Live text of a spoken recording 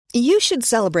You should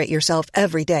celebrate yourself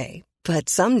every day, but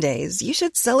some days you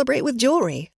should celebrate with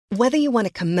jewelry. Whether you want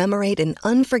to commemorate an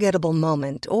unforgettable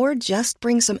moment or just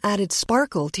bring some added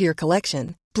sparkle to your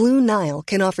collection, Blue Nile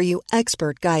can offer you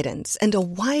expert guidance and a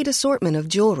wide assortment of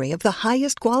jewelry of the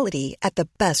highest quality at the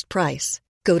best price.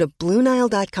 Go to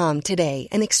BlueNile.com today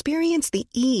and experience the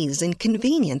ease and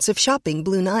convenience of shopping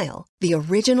Blue Nile, the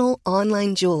original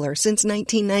online jeweler since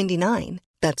 1999.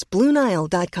 That's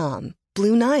BlueNile.com.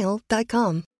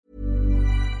 BlueNile.com.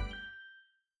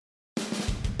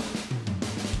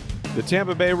 The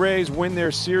Tampa Bay Rays win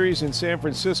their series in San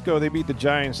Francisco. They beat the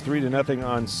Giants 3-0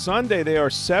 on Sunday. They are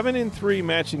 7-3,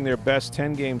 matching their best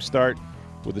 10-game start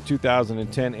with the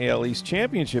 2010 AL East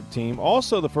Championship team.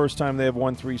 Also the first time they have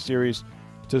won 3 series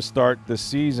to start the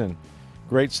season.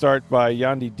 Great start by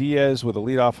Yandy Diaz with a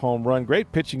leadoff home run.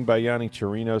 Great pitching by Yonny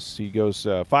Chirinos. He goes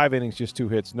 5 innings, just 2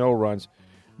 hits, no runs.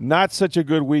 Not such a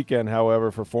good weekend,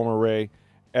 however, for former Ray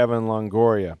Evan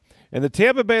Longoria. And the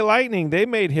Tampa Bay Lightning, they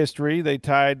made history. They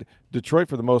tied Detroit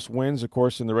for the most wins, of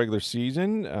course, in the regular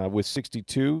season with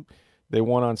 62. They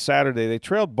won on Saturday. They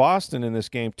trailed Boston in this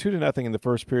game 2-0 in the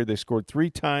first period. They scored 3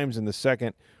 times in the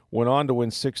second, went on to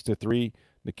win 6-3.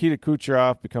 Nikita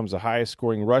Kucherov becomes the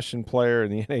highest-scoring Russian player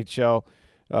in the NHL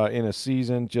in a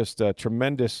season. Just a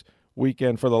tremendous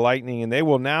weekend for the Lightning. And they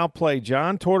will now play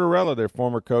John Tortorella, their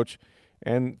former coach,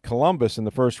 and Columbus in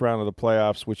the first round of the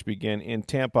playoffs, which begin in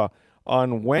Tampa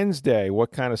on Wednesday.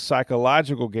 What kind of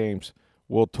psychological games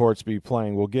will Torts be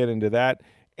playing? We'll get into that.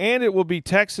 And it will be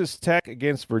Texas Tech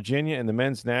against Virginia in the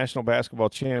men's national basketball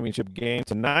championship game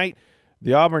tonight.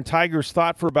 The Auburn Tigers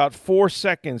thought for about 4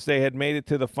 seconds they had made it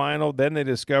to the final. Then they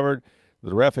discovered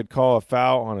the ref had called a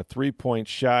foul on a 3-point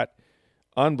shot.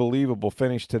 Unbelievable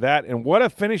finish to that. And what a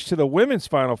finish to the women's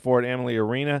Final Four at Amalie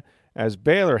Arena as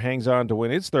Baylor hangs on to win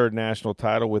its 3rd national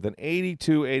title with an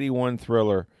 82-81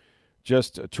 thriller.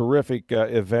 Just a terrific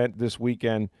event this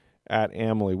weekend at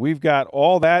Amalie. We've got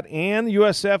all that, and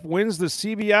USF wins the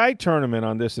CBI tournament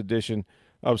on this edition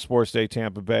of Sports Day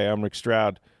Tampa Bay. I'm Rick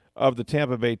Stroud of the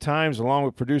Tampa Bay Times, along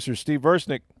with producer Steve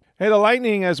Versnick. Hey, the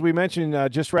Lightning, as we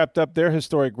mentioned, just wrapped up their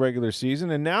historic regular season,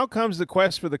 and now comes the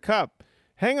quest for the Cup.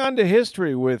 Hang on to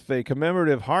history with a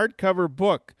commemorative hardcover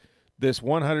book, this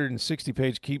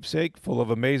 160-page keepsake full of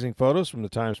amazing photos from the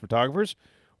Times photographers.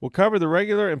 We'll cover the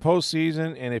regular and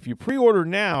postseason, and if you pre-order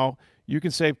now, you can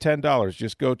save $10.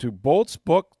 Just go to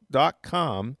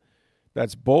boltsbook.com.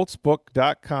 That's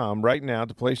boltsbook.com right now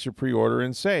to place your pre-order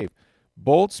and save.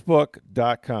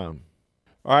 boltsbook.com.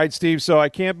 All right, Steve, so I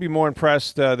can't be more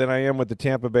impressed than I am with the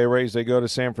Tampa Bay Rays. They go to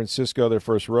San Francisco, their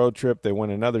first road trip. They win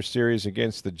another series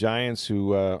against the Giants,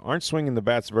 who aren't swinging the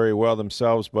bats very well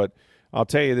themselves, but I'll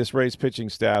tell you, this Rays pitching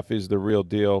staff is the real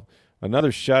deal.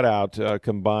 Another shutout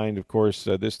combined, of course.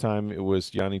 This time it was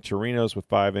Yonny Chirinos with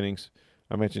 5 innings.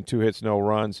 I mentioned 2 hits, no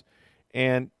runs.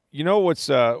 And you know what's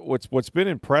been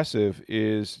impressive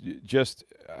is just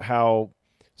how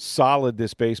solid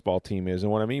this baseball team is.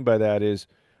 And what I mean by that is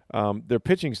their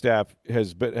pitching staff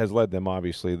has led them,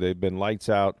 obviously. They've been lights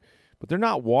out, but they're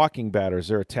not walking batters.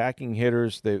 They're attacking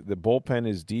hitters. The bullpen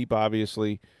is deep,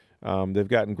 obviously. They've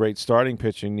gotten great starting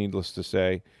pitching, needless to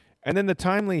say. And then the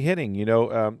timely hitting,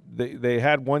 they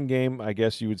had one game, I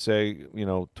guess you would say,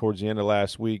 towards the end of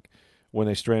last week when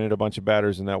they stranded a bunch of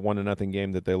batters in that 1-0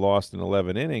 game that they lost in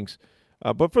 11 innings.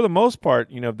 But for the most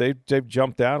part, they've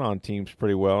jumped out on teams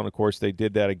pretty well. And, of course, they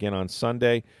did that again on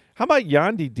Sunday. How about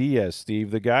Yandy Diaz,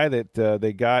 Steve, the guy that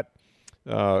they got,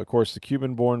 of course, the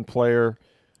Cuban-born player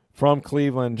from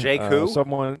Cleveland. Jake who?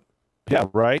 Yeah,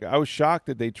 right. I was shocked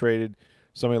that they traded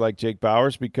somebody like Jake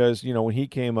Bauers because, when he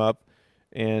came up,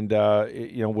 and,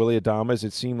 Willy Adames,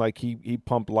 it seemed like he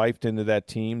pumped life into that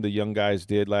team. The young guys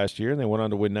did last year, and they went on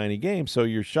to win 90 games. So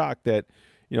you're shocked that,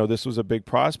 this was a big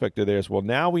prospect of theirs. Well,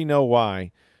 now we know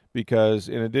why, because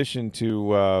in addition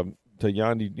to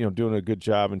Yandy, doing a good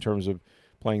job in terms of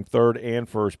playing third and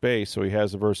first base, so he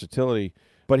has the versatility,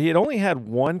 but he had only had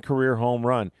 1 career home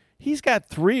run. He's got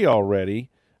 3 already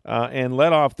and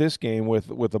led off this game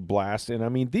with a blast. And, I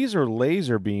mean, these are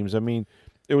laser beams. I mean,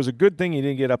 it was a good thing he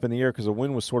didn't get up in the air because the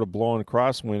wind was sort of blowing a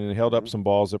crosswind and held up some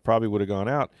balls that probably would have gone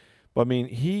out. But, I mean,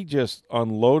 he just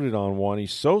unloaded on one.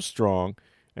 He's so strong,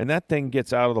 and that thing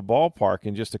gets out of the ballpark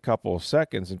in just a couple of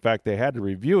seconds. In fact, they had to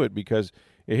review it because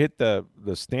it hit the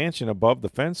stanchion above the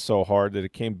fence so hard that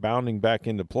it came bounding back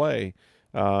into play,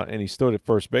 and he stood at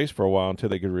first base for a while until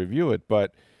they could review it.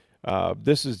 But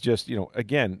this is just,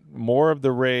 again, more of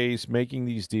the Rays making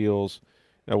these deals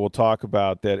that we'll talk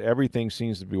about, that everything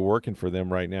seems to be working for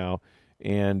them right now.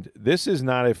 And this is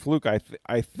not a fluke.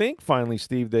 I think finally,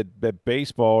 Steve, that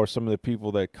baseball, or some of the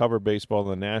people that cover baseball in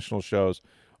the national shows,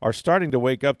 are starting to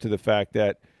wake up to the fact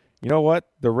that, you know what?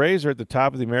 The Rays are at the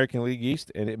top of the American League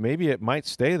East, and maybe it might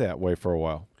stay that way for a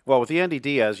while. Well, with Yandy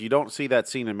Diaz, you don't see that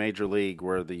scene in Major League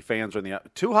where the fans are in the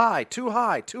too high, too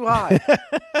high, too high.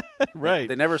 Right.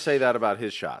 They never say that about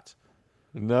his shots.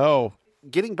 No.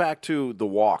 Getting back to the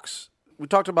walks, we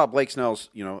talked about Blake Snell's,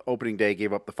 opening day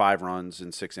gave up the 5 runs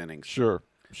in 6 innings. Sure.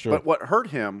 But what hurt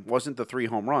him wasn't the 3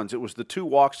 home runs. It was the 2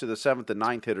 walks to the 7th and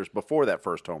 9th hitters before that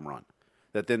first home run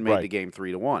that then made the game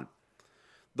 3-1.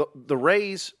 The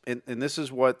Rays, and this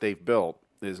is what they've built,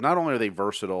 is not only are they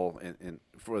versatile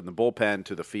from the bullpen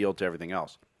to the field to everything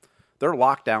else, they're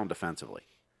locked down defensively.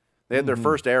 They had their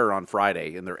first error on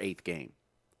Friday in their 8th game.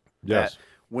 Yes. That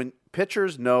when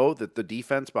pitchers know that the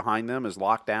defense behind them is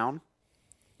locked down,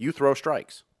 you throw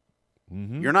strikes.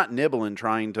 Mm-hmm. You're not nibbling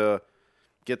trying to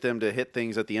get them to hit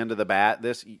things at the end of the bat.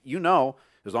 As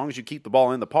long as you keep the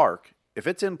ball in the park, if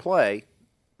it's in play,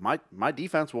 my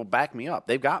defense will back me up.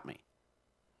 They've got me.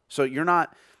 So you're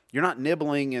not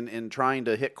nibbling and trying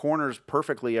to hit corners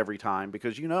perfectly every time,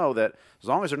 because you know that as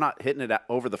long as they're not hitting it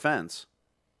over the fence,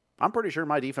 I'm pretty sure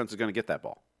my defense is going to get that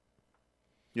ball.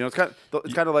 It's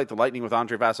kind of like the Lightning with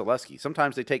Andre Vasilevsky.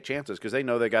 Sometimes they take chances because they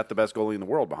know they got the best goalie in the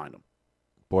world behind them.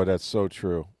 Boy, that's so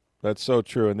true. That's so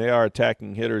true. And they are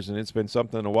attacking hitters, and it's been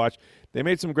something to watch. They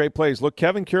made some great plays. Look,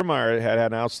 Kevin Kiermaier had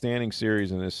an outstanding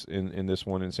series in this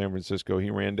one in San Francisco. He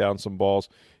ran down some balls.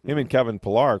 Him and Kevin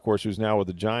Pillar, of course, who's now with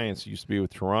the Giants, used to be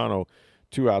with Toronto,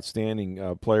 2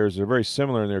 outstanding players. They're very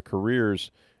similar in their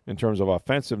careers in terms of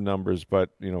offensive numbers, but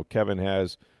Kevin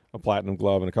has a platinum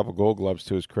glove and a couple gold gloves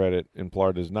to his credit, and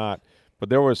Pillar does not. But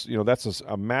there was, that's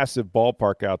a massive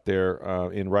ballpark out there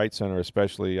in Right Center,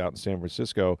 especially out in San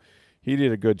Francisco. He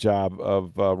did a good job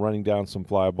of running down some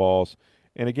fly balls.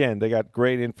 And, again, they got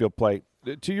great infield play.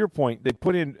 To your point, they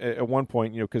put in at one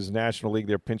point, because the National League,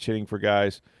 they're pinch hitting for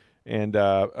guys. And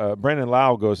Brendan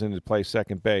Lau goes in to play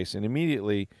second base. And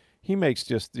immediately he makes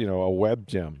just, a web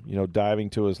gem, diving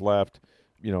to his left,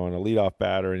 on a leadoff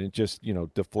batter. And it just,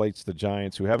 deflates the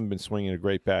Giants, who haven't been swinging a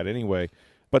great bat anyway.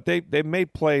 But they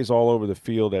made plays all over the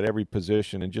field at every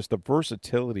position. And just the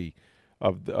versatility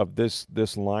of this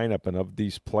lineup and of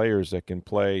these players that can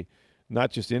play not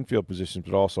just infield positions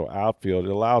but also outfield.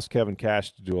 It allows Kevin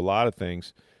Cash to do a lot of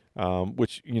things,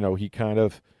 which he kind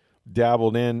of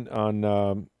dabbled in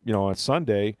on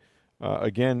Sunday.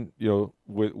 Again,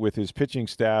 with his pitching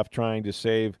staff trying to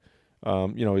save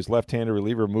his left-handed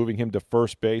reliever, moving him to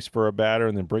first base for a batter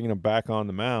and then bringing him back on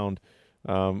the mound.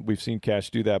 We've seen Cash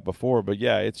do that before, but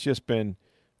yeah, it's been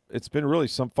really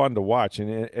some fun to watch.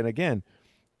 And again,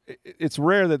 it's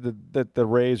rare that the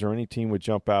Rays or any team would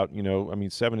jump out.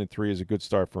 7-3 is a good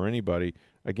start for anybody.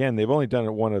 Again, they've only done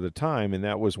it one at a time, and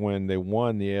that was when they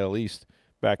won the AL East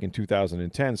back in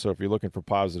 2010. So if you're looking for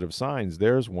positive signs,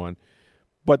 there's one.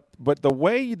 But the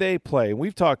way they play, and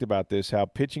we've talked about this, how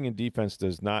pitching and defense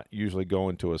does not usually go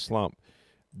into a slump.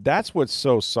 That's what's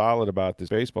so solid about this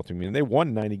baseball team. I mean, they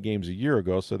won 90 games a year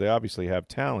ago, so they obviously have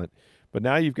talent. But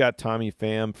now you've got Tommy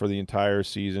Pham for the entire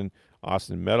season.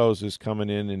 Austin Meadows is coming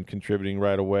in and contributing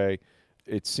right away.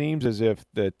 It seems as if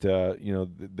that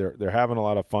they're having a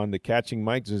lot of fun. The catching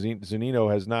Mike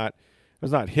Zunino has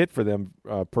not hit for them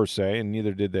per se, and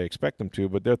neither did they expect them to.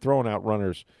 But they're throwing out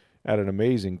runners at an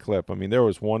amazing clip. I mean, there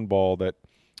was one ball that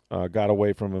got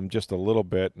away from him just a little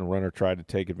bit, and the runner tried to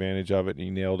take advantage of it, and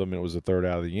he nailed him, and it was the 3rd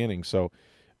out of the inning. So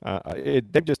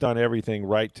they've just done everything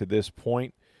right to this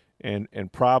point, and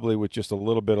probably with just a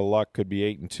little bit of luck could be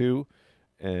 8-2.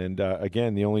 And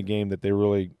again, the only game that they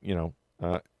really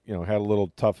had a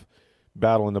little tough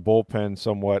battle in the bullpen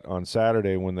somewhat on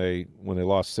Saturday when they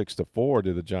lost 6-4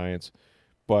 to the Giants.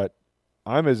 But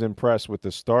I'm as impressed with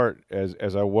the start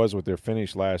as I was with their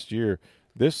finish last year.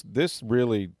 This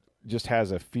really just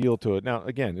has a feel to it. Now,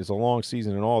 again, it's a long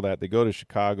season and all that. They go to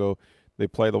Chicago, they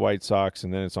play the White Sox,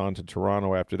 and then it's on to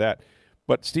Toronto after that.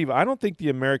 But, Steve, I don't think the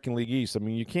American League East, I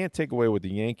mean, you can't take away what the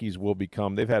Yankees will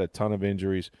become. They've had a ton of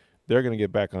injuries. They're going to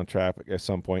get back on track at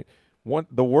some point.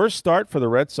 The worst start for the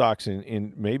Red Sox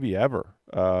in maybe ever.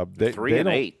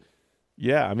 3-8.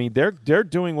 Yeah, I mean, they're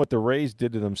doing what the Rays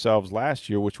did to themselves last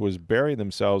year, which was bury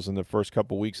themselves in the first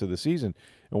couple weeks of the season.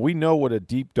 And we know what a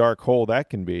deep, dark hole that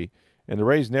can be. And the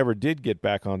Rays never did get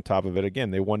back on top of it.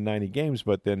 Again, they won 90 games,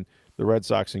 but then the Red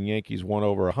Sox and Yankees won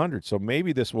over 100. So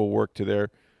maybe this will work to their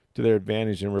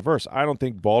advantage in reverse. I don't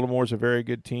think Baltimore's a very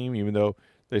good team, even though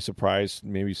they surprised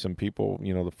maybe some people,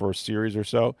 the first series or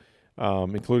so,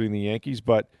 including the Yankees.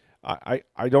 But I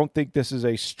don't think this is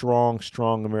a strong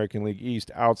American League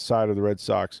East outside of the Red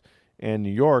Sox and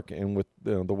New York. And with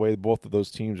the way both of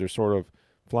those teams are sort of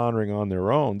floundering on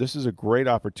their own, this is a great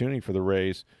opportunity for the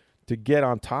Rays to get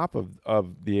on top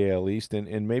of the AL East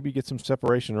and maybe get some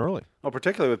separation early. Well,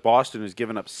 particularly with Boston, who's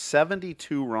given up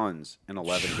 72 runs in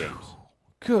 11 games.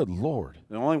 Good Lord.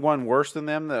 The only one worse than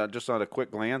them, just on a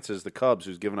quick glance, is the Cubs,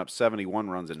 who's given up 71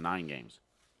 runs in 9 games.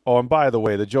 Oh, and by the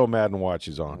way, the Joe Madden watch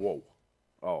is on. Whoa.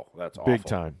 Oh, that's awful. Big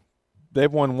time. They've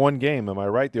won one game. Am I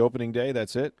right? The opening day,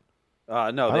 that's it?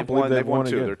 No, they've won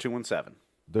 2. Again. They're 2-7.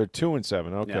 They're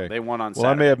 2-7. Okay. Yeah, they won on Well,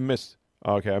 Saturday. I may have missed.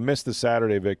 Okay, I missed the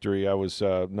Saturday victory. I was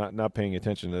not paying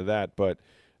attention to that, but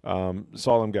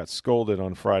saw them got scolded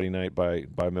on Friday night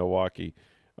by Milwaukee.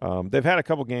 They've had a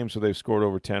couple games where they've scored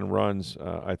over 10 runs,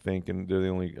 I think, and they're the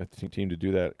only team to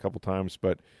do that a couple times.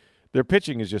 But their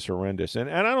pitching is just horrendous, and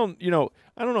I don't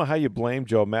know how you blame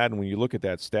Joe Madden when you look at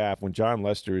that staff. When John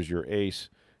Lester is your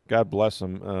ace, God bless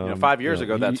him. 5 years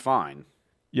ago, that's fine.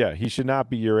 Yeah, he should not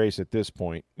be your ace at this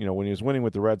point. When he was winning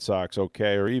with the Red Sox,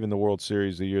 okay, or even the World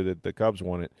Series the year that the Cubs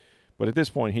won it. But at this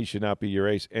point, he should not be your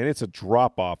ace. And it's a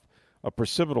drop-off, a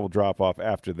precipitable drop-off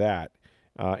after that.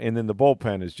 And then the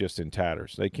bullpen is just in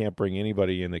tatters. They can't bring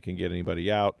anybody in that can get anybody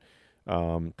out.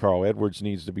 Carl Edwards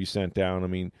needs to be sent down. I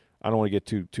mean, I don't want to get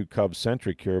too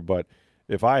Cubs-centric here, but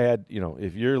if I had,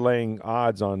 if you're laying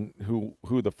odds on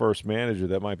who the first manager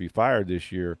that might be fired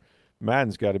this year,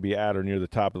 Madden's got to be at or near the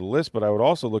top of the list. But I would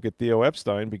also look at Theo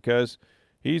Epstein because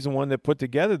he's the one that put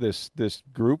together this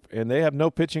group, and they have no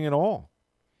pitching at all.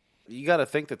 You got to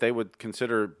think that they would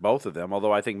consider both of them,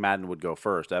 although I think Madden would go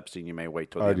first. Epstein, you may wait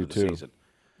till the end of the season.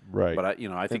 Right. But,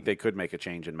 I think they could make a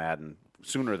change in Madden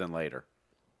sooner than later.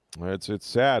 It's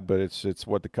sad, but it's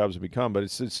what the Cubs have become. But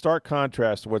it's stark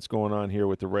contrast to what's going on here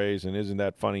with the Rays, and isn't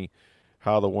that funny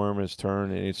how the worm has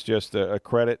turned? And it's just a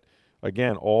credit.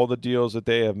 Again, all the deals that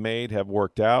they have made have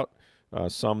worked out.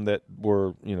 Some that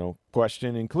were,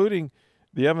 questioned, including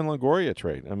the Evan Longoria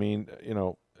trade. I mean,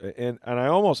 and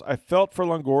I felt for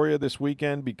Longoria this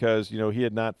weekend because, he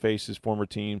had not faced his former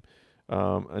team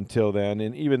until then.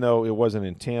 And even though it wasn't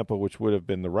in Tampa, which would have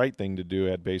been the right thing to do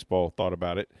had baseball thought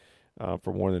about it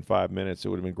for more than 5 minutes, it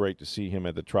would have been great to see him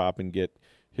at the Trop and get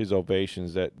his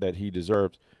ovations that he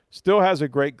deserves. Still has a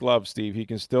great glove, Steve. He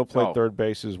can still play third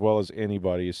base as well as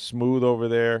anybody. He's smooth over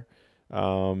there.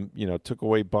 Took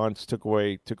away bunts, took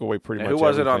away pretty much who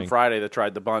was everything. It on Friday that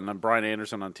tried the bunt? And Brian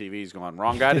Anderson on TV is going,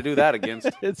 wrong guy to do that against.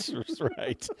 It's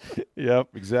right.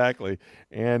 Yep, exactly.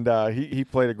 And he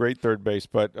played a great third base,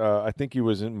 but I think he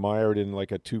was mired in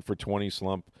like a 2-for-20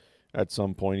 slump at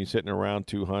some point. He's hitting around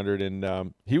 200,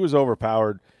 and he was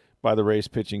overpowered by the Rays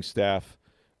pitching staff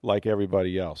like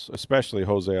everybody else, especially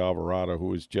Jose Alvarado,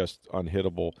 who is just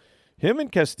unhittable. Him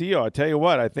and Castillo, I tell you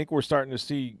what, I think we're starting to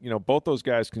see, both those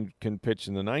guys can pitch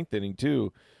in the ninth inning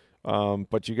too.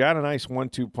 But you got a nice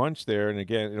 1-2 punch there, and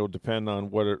again, it'll depend on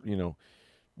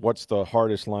what's the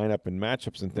hardest lineup and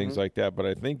matchups and things like that. But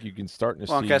I think you can start to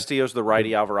see. Well, Castillo's the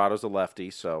righty, Alvarado's the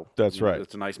lefty, so that's right.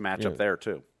 It's a nice matchup there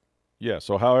too. Yeah.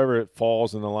 So however it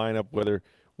falls in the lineup, whether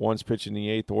one's pitching the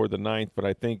eighth or the ninth, but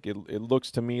I think it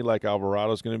looks to me like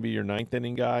Alvarado's going to be your ninth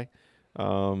inning guy,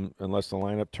 unless the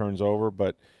lineup turns over.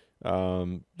 But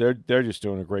they're just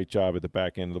doing a great job at the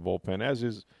back end of the bullpen,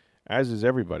 as is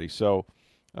everybody. So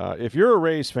if you're a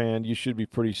Rays fan, you should be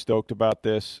pretty stoked about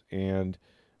this. And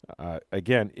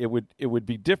again, it would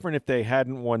be different if they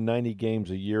hadn't won 90 games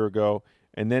a year ago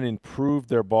and then improved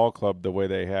their ball club the way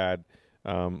they had,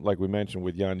 like we mentioned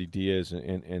with Yandy Diaz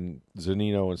and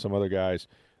Zunino and some other guys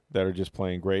that are just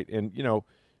playing great. And,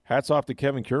 hats off to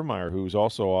Kevin Kiermaier, who's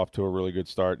also off to a really good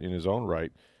start in his own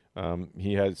right.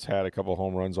 He has had a couple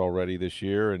home runs already this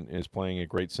year and is playing a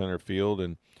great center field,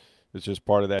 and it's just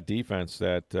part of that defense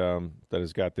that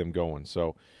has got them going.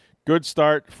 So good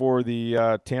start for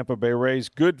the Tampa Bay Rays.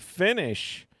 Good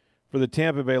finish for the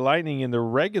Tampa Bay Lightning in the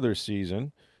regular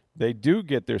season. They do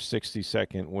get their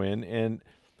 62nd win. And,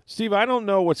 Steve, I don't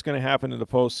know what's going to happen in the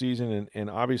postseason, and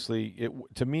obviously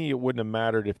to me it wouldn't have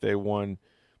mattered if they won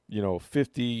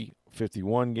 50,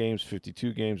 51 games,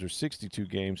 52 games, or 62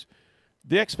 games.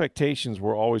 The expectations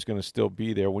were always going to still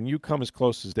be there. When you come as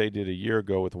close as they did a year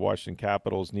ago with the Washington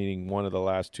Capitals needing one of the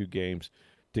last two games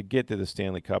to get to the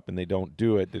Stanley Cup, and they don't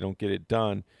do it, they don't get it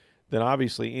done, then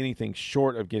obviously anything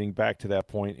short of getting back to that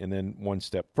point and then one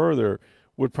step further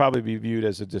would probably be viewed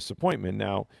as a disappointment.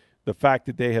 Now, the fact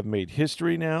that they have made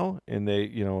history now and they,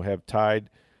 have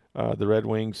tied the Red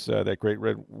Wings, that great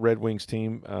Red Wings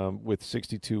team, with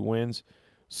 62 wins,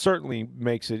 certainly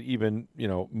makes it even,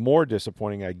 more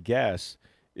disappointing, I guess,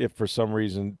 if for some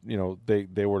reason,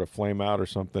 they were to flame out or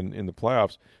something in the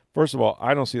playoffs. First of all,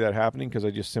 I don't see that happening because I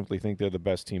just simply think they're the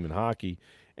best team in hockey.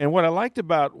 And what I liked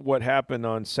about what happened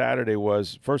on Saturday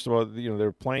was, first of all,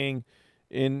 they're playing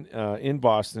in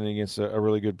Boston against a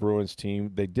really good Bruins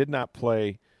team. They did not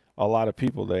play a lot of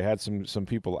people. They had some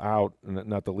people out,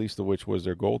 not the least of which was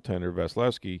their goaltender,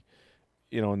 Vasilevsky,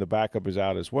 and the backup is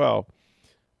out as well.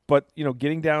 But,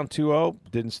 getting down 2-0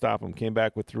 didn't stop them. Came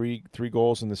back with three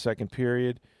goals in the second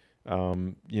period,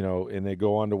 and they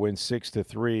go on to win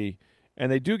 6-3.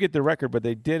 And they do get the record, but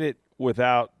they did it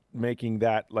without making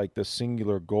that like the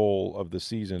singular goal of the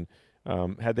season.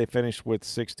 Had they finished with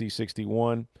 60,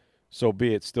 61, so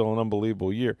be it. Still an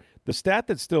unbelievable year. The stat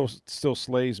that still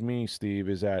slays me, Steve,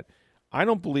 is that I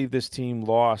don't believe this team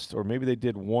lost, or maybe they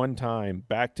did one time,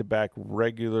 back-to-back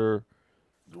regular.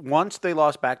 Once they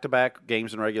lost back-to-back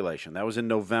games in regulation. That was in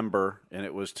November, and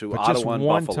it was to Ottawa and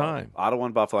one Buffalo. Time. Ottawa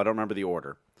and Buffalo. I don't remember the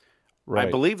order. Right.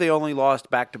 I believe they only lost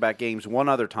back-to-back games one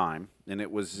other time, and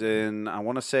it was in, I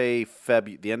want to say,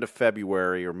 the end of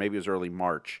February, or maybe it was early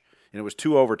March, and it was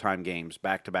 2 overtime games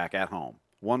back-to-back at home.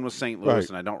 One was St. Louis, right.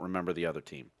 And I don't remember the other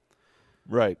team.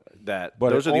 Right. But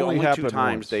those are the only 2 times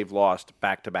once. they've lost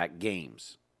back-to-back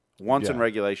games. Once in Yeah.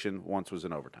 regulation, once was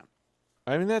in overtime.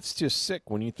 I mean, that's just sick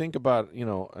when you think about,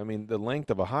 the length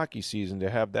of a hockey season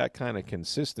to have that kind of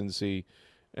consistency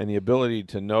and the ability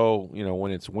to know,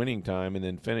 when it's winning time and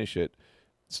then finish it.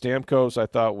 Stamkos, I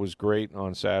thought, was great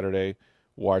on Saturday.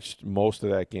 Watched most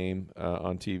of that game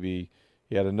on TV.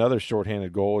 He had another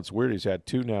shorthanded goal. It's weird. He's had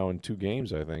 2 now in 2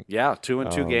 games, I think. Yeah, 2 in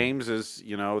 2 games is,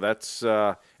 that's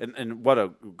and what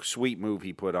a sweet move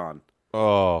he put on.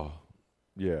 Oh,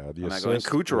 yeah. The assist. And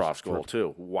Kucherov's goal,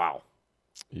 too. Wow.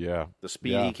 Yeah. The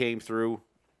speed he came through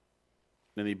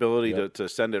and the ability to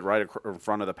send it right in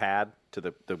front of the pad to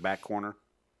the back corner.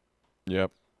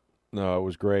 Yep. No, it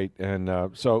was great. And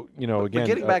so, again. But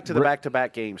getting back to the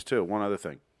back-to-back games, too, one other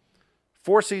thing.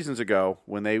 4 seasons ago,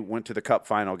 when they went to the Cup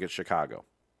final against Chicago,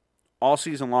 all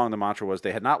season long the mantra was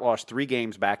they had not lost 3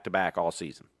 games back-to-back all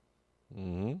season.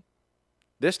 Mm-hmm.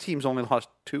 This team's only lost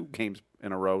 2 games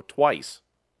in a row twice.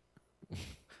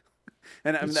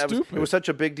 And it was such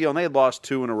a big deal. And they had lost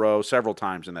 2 in a row several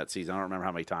times in that season. I don't remember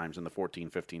how many times in the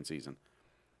 14-15 season.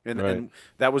 And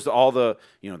that was all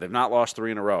they've not lost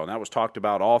 3 in a row. And that was talked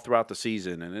about all throughout the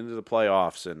season and into the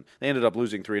playoffs. And they ended up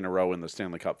losing 3 in a row in the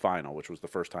Stanley Cup final, which was the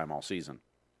first time all season.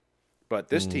 But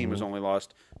this team has only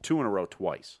lost 2 in a row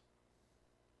twice.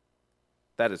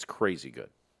 That is crazy good.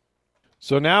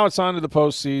 So now it's on to the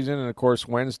postseason, and, of course,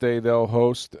 Wednesday they'll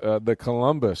host the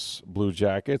Columbus Blue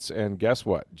Jackets. And guess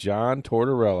what? John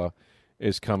Tortorella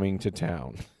is coming to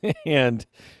town. And,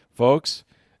 folks,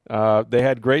 they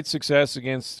had great success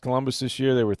against Columbus this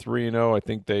year. They were 3-0. I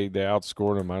think they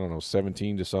outscored them,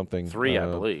 17 to something. 3, I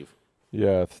believe.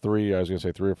 Yeah, 3. I was going to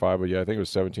say 3 or 5, but, yeah, I think it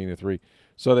was 17-3.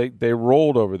 So they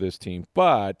rolled over this team.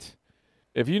 But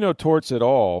if you know Torts at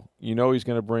all, you know he's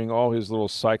going to bring all his little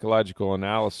psychological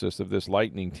analysis of this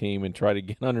Lightning team and try to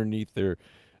get underneath their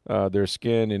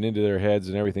skin and into their heads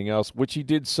and everything else, which he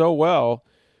did so well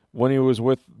when he was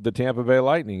with the Tampa Bay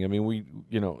Lightning. I mean,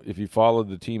 if you followed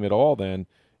the team at all, then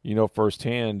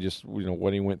firsthand just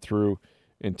what he went through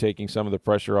in taking some of the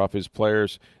pressure off his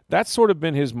players. That's sort of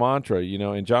been his mantra,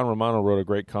 and John Romano wrote a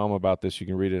great column about this. You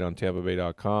can read it on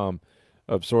TampaBay.com,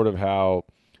 of sort of how,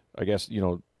 I guess,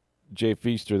 Jay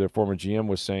Feaster, their former GM,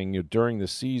 was saying during the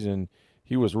season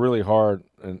he was really hard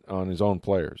on his own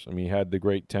players. I mean, he had the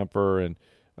great temper and,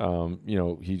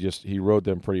 he rode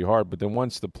them pretty hard. But then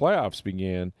once the playoffs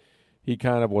began, he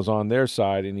kind of was on their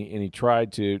side, and he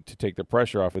tried to take the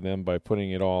pressure off of them by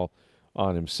putting it all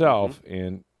on himself. Mm-hmm.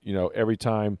 And, every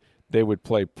time they would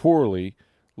play poorly,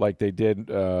 like they did,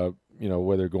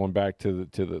 whether going back to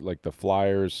the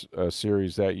Flyers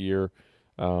series that year,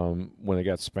 when they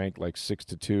got spanked like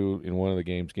 6-2 in one of the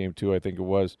games, game 2, I think it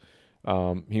was.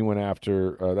 He went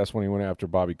after. That's when he went after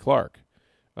Bobby Clark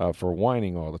for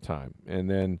whining all the time. And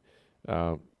then,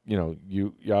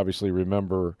 you obviously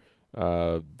remember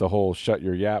the whole "shut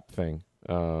your yap" thing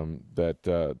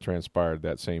that transpired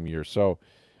that same year. So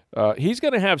he's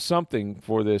going to have something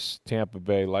for this Tampa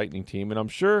Bay Lightning team, and I'm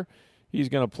sure he's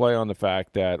going to play on the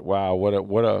fact that, wow, what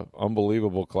a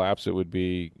unbelievable collapse it would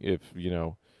be if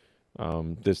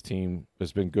this team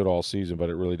has been good all season, but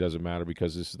it really doesn't matter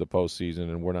because this is the postseason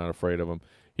and we're not afraid of them.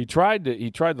 He tried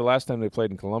the last time they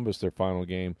played in Columbus, their final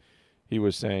game. He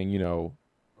was saying, we're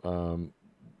going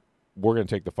to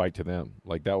take the fight to them.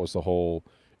 Like that was the whole,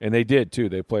 and they did too.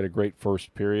 They played a great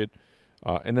first period,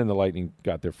 and then the Lightning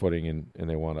got their footing and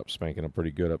they wound up spanking them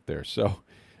pretty good up there. So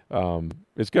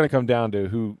it's going to come down to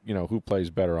who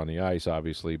plays better on the ice,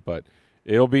 obviously, but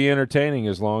it'll be entertaining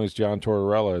as long as John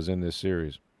Tortorella is in this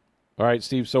series. All right,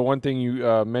 Steve, so one thing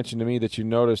you mentioned to me that you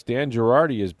noticed, Dan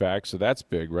Girardi is back, so that's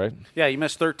big, right? Yeah, he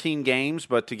missed 13 games,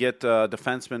 but to get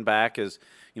defenseman back is,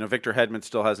 Victor Hedman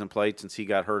still hasn't played since he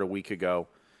got hurt a week ago.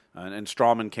 And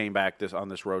Strawman came back on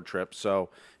this road trip. So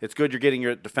it's good you're getting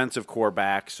your defensive core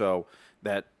back so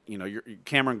that,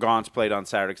 Cameron Gaunt's played on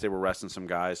Saturday because they were resting some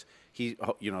guys. He,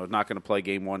 not going to play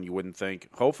game one, you wouldn't think.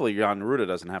 Hopefully Jan Ruda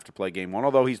doesn't have to play game one,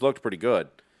 although he's looked pretty good.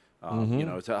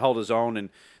 It's held his own. And,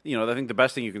 I think the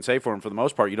best thing you can say for him, for the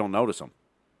most part, you don't notice him.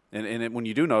 And when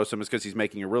you do notice him, it's because he's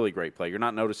making a really great play. You're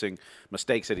not noticing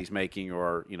mistakes that he's making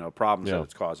or, problems that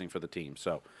it's causing for the team.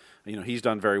 So, he's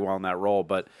done very well in that role.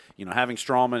 But, having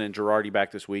Strawman and Girardi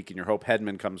back this week, and you hope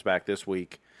Hedman comes back this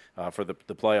week for the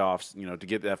playoffs, to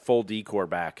get that full D-core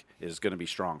back is going to be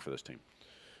strong for this team.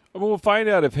 Well, we'll find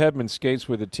out if Hedman skates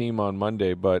with the team on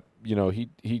Monday. But,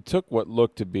 he took what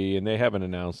looked to be, and they haven't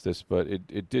announced this, but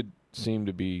it did seem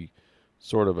to be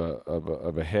sort of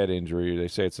a head injury. They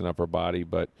say it's an upper body,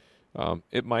 but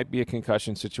it might be a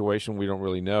concussion situation. We don't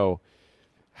really know.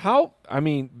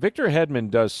 Victor Hedman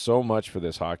does so much for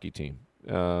this hockey team.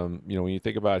 When you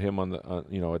think about him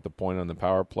at the point on the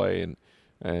power play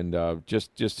and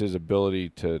just his ability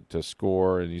to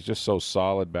score, and he's just so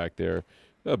solid back there,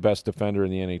 the best defender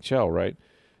in the NHL, right?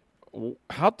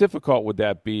 How difficult would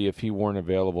that be if he weren't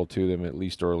available to them at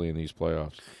least early in these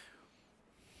playoffs?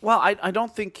 Well, I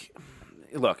don't think.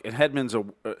 Look, and Hedman's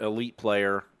an elite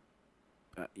player.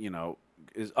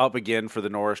 Is up again for the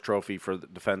Norris Trophy for the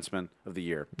Defenseman of the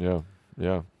Year.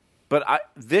 Yeah. But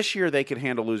this year they could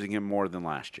handle losing him more than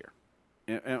last year.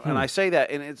 And I say that,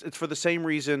 and it's for the same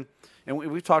reason, and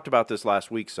we've talked about this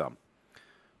last week some.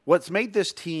 What's made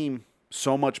this team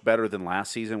so much better than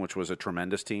last season, which was a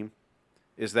tremendous team,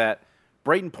 is that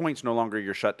Braden Point's no longer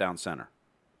your shutdown center.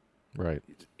 Right.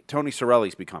 Tony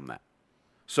Cirelli's become that.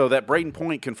 So that Braden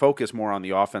Point can focus more on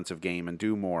the offensive game and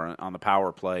do more on the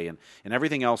power play and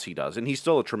everything else he does. And he's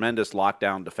still a tremendous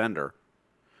lockdown defender.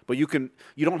 But you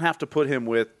don't have to put him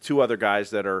with two other guys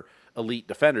that are elite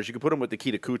defenders. You can put him with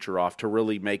Nikita Kucherov to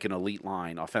really make an elite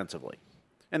line offensively.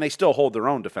 And they still hold their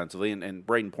own defensively, and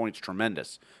Braden Point's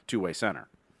tremendous two-way center.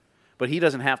 But he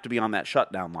doesn't have to be on that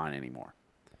shutdown line anymore.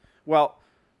 Well,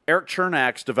 Eric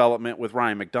Chernak's development with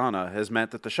Ryan McDonough has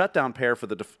meant that the shutdown pair for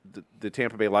the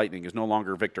Tampa Bay Lightning is no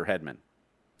longer Victor Hedman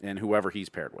and whoever he's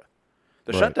paired with.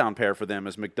 The shutdown pair for them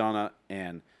is McDonough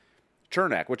and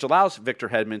Chernak, which allows Victor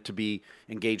Hedman to be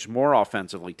engaged more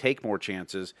offensively, take more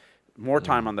chances, more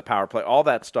time on the power play, all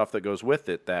that stuff that goes with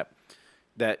it,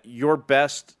 that your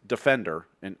best defender,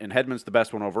 and Hedman's the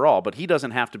best one overall, but he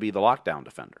doesn't have to be the lockdown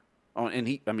defender. Oh, and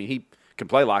he can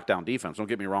play lockdown defense. Don't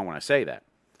get me wrong when I say that.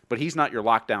 But he's not your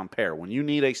lockdown pair. When you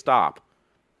need a stop,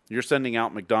 you're sending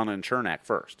out McDonough and Chernak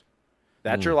first.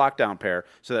 That's your lockdown pair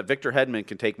so that Victor Hedman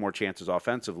can take more chances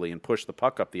offensively and push the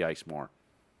puck up the ice more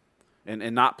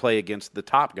and not play against the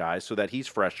top guys so that he's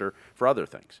fresher for other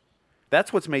things.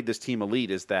 That's what's made this team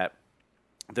elite, is that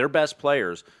their best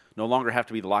players no longer have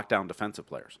to be the lockdown defensive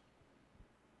players.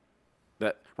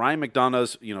 That Ryan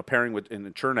McDonough's, pairing with,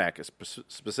 and Chernak is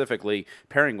specifically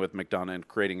pairing with McDonough and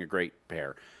creating a great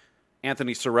pair.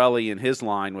 Anthony Cirelli and his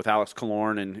line with Alex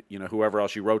Killorn and whoever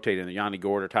else you rotate in, Yanni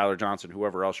Gourde or Tyler Johnson,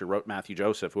 whoever else Matthew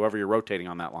Joseph, whoever you're rotating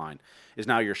on that line, is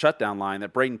now your shutdown line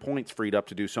that Braden Point's freed up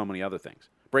to do so many other things.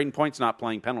 Braden Point's not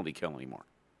playing penalty kill anymore.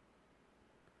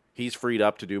 He's freed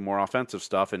up to do more offensive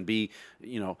stuff and be,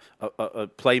 a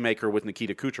playmaker with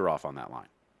Nikita Kucherov on that line.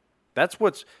 That's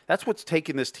what's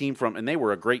taken this team from, and they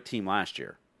were a great team last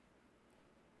year.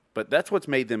 But that's what's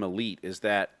made them elite, is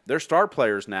that their star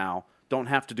players now don't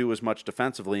have to do as much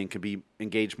defensively and can be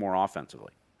engaged more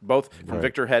offensively. Both from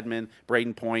Victor Hedman,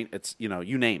 Braden Point, it's,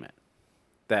 you name it.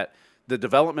 That the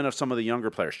development of some of the younger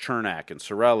players, Chernak and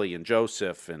Cirelli and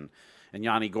Joseph and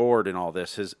Yanni Gourde and all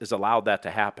this has allowed that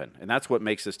to happen. And that's what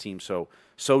makes this team so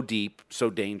deep, so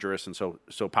dangerous, and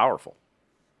so powerful.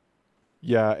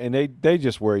 Yeah, and they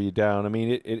just wear you down. I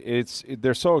mean,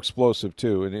 they're so explosive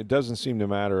too, and it doesn't seem to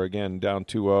matter. Again, down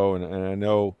 2-0, and I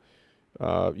know,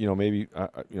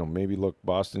 maybe look,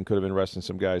 Boston could have been resting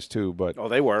some guys too, but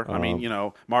they were.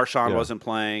 Marchand wasn't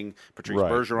playing, Patrice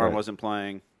Bergeron wasn't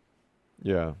playing.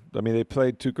 Yeah, I mean, they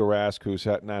played Tuukka Rask, who's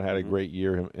not had a great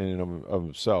year in and of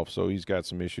himself, so he's got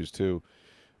some issues too.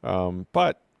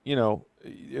 But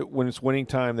when it's winning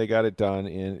time, they got it done,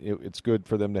 and it's good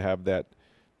for them to have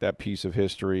that piece of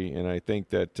history. And I think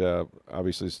that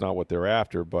obviously it's not what they're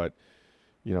after, but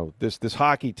this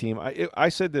hockey team. I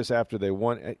said this after they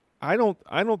won. I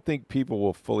don't think people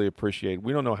will fully appreciate.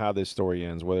 We don't know how this story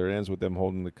ends, whether it ends with them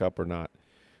holding the cup or not.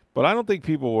 But I don't think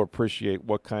people will appreciate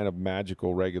what kind of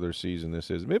magical regular season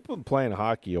this is. They've been playing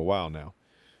hockey a while now.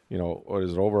 Or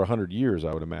is it over 100 years,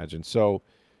 I would imagine. So,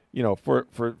 for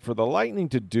the Lightning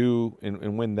to do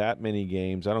and win that many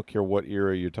games, I don't care what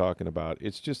era you're talking about,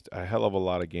 it's just a hell of a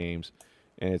lot of games,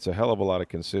 and it's a hell of a lot of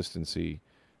consistency.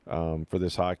 for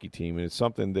this hockey team, and it's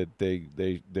something that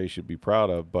they should be proud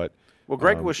of. But well,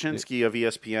 Greg Wyshynski of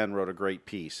ESPN wrote a great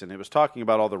piece, and it was talking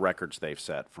about all the records they've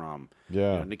set, from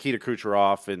Nikita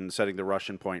Kucherov and setting the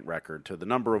Russian point record to the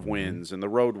number of wins and the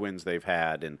road wins they've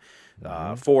had, and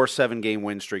 4 7-game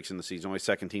win streaks in the season, only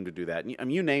second team to do that. And, I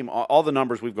mean, you name all the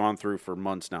numbers we've gone through for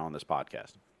months now on this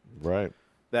podcast. Right.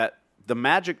 That the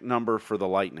magic number for the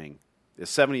Lightning is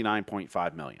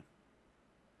 $79.5 million.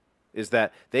 Is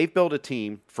that they've built a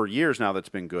team for years now that's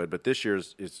been good, but this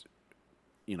year's is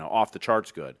off the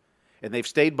charts good. And they've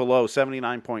stayed below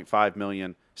 $79.5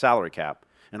 million salary cap.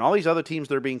 And all these other teams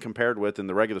they're being compared with in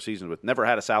the regular season with never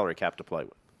had a salary cap to play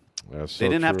with. They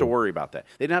didn't have to worry about that.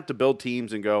 They didn't have to build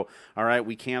teams and go, all right,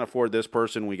 we can't afford this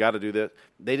person, we got to do this.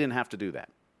 They didn't have to do that.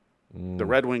 The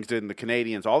Red Wings did, and the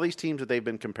Canadians, all these teams that they've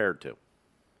been compared to,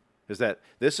 is that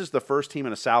this is the first team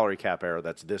in a salary cap era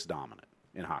that's this dominant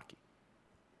in hockey.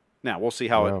 Now, we'll see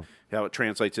how it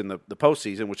translates in the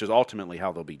postseason, which is ultimately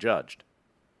how they'll be judged.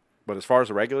 But as far as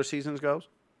the regular season goes,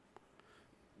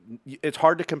 it's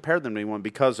hard to compare them to anyone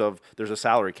because there's a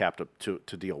salary cap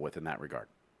to deal with in that regard.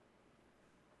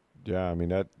 Yeah, I mean,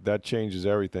 that changes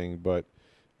everything. But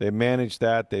they managed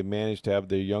that. They managed to have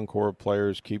their young core of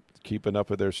players keep enough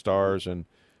of their stars, and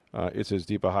it's as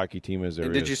deep a hockey team as there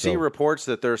is. Did you see reports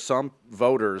that there's some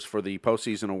voters for the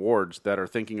postseason awards that are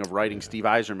thinking of writing Steve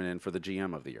Yzerman in for the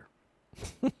GM of the year?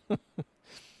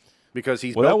 Because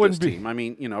he's built this team. I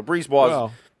mean,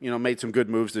 Brisebois made some good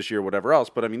moves this year, whatever else.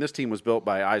 But, I mean, this team was built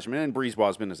by Yzerman, and Brisebois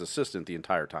has been his assistant the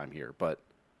entire time here. But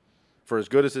for as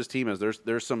good as this team is,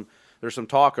 there's some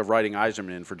talk of writing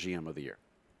Yzerman in for GM of the year.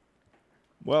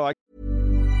 Well,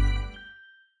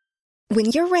 When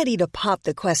you're ready to pop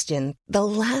the question, the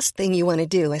last thing you want to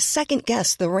do is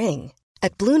second-guess the ring.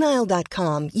 At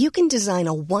BlueNile.com, you can design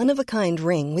a one-of-a-kind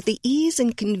ring with the ease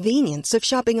and convenience of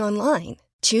shopping online.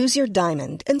 Choose your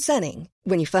diamond and setting.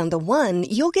 When you find the one,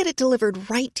 you'll get it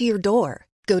delivered right to your door.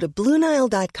 Go to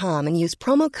BlueNile.com and use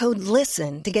promo code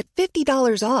LISTEN to get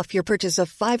 $50 off your purchase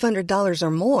of $500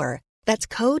 or more. That's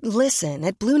code LISTEN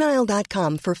at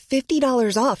BlueNile.com for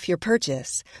 $50 off your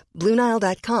purchase.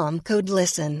 BlueNile.com, code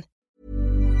LISTEN.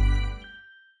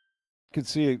 could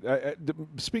see.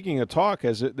 Speaking of talk,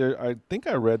 I think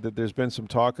I read that there's been some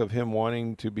talk of him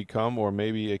wanting to become, or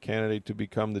maybe a candidate to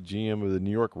become, the GM of the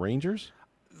New York Rangers.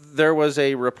 There was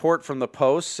a report from the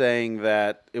Post saying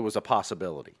that it was a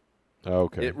possibility.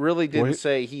 Okay. It really didn't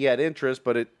say he had interest,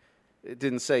 but it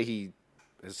didn't say he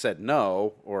has said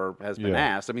no or has been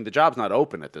asked. I mean, the job's not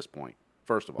open at this point,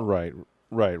 first of all. Right.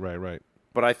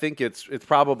 But I think it's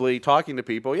probably talking to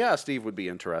people. Yeah, Steve would be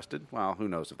interested. Well, who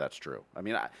knows if that's true? I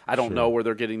mean, I don't know where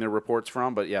they're getting their reports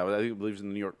from, but yeah, I believe it's in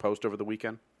the New York Post over the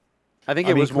weekend. I think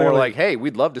it was more like, hey,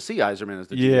 we'd love to see Yzerman as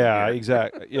the GM. Yeah,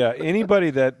 exactly. Yeah,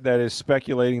 anybody that is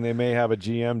speculating they may have a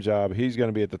GM job, he's going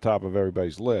to be at the top of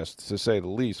everybody's list, to say the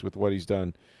least, with what he's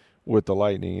done with the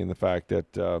Lightning and the fact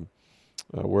that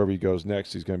wherever he goes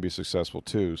next, he's going to be successful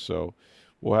too. So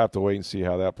we'll have to wait and see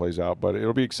how that plays out. But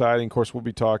it'll be exciting. Of course, we'll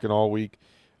be talking all week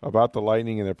about the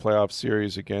Lightning and their playoff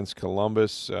series against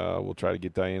Columbus. We'll try to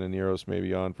get Diana Neros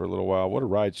maybe on for a little while. What a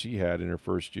ride she had in her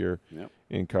first year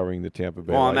in covering the Tampa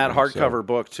Bay Lightning. On that hardcover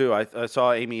book, too. I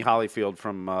saw Amy Hollyfield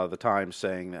from the Times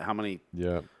saying that how many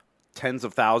tens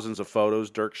of thousands of photos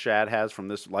Dirk Schad has from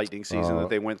this Lightning season that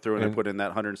they went through, and they put in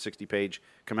that 160-page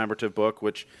commemorative book,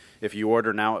 which if you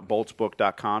order now at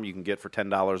boltsbook.com, you can get for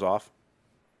 $10 off.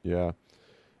 Yeah.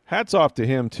 Hats off to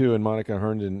him, too, and Monica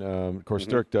Herndon. Of course,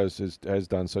 Dirk has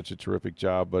done such a terrific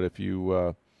job. But if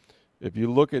you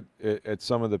look at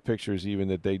some of the pictures even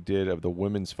that they did of the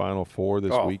women's Final Four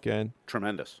this weekend.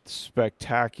 Tremendous.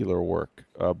 Spectacular work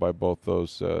by both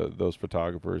those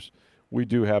photographers. We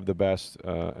do have the best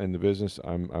in the business.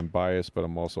 I'm biased, but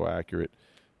I'm also accurate.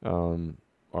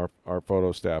 Our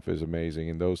photo staff is amazing,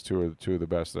 and those two are two of the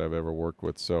best that I've ever worked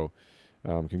with. So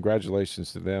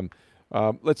congratulations to them.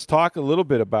 Let's talk a little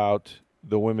bit about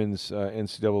the women's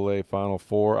NCAA Final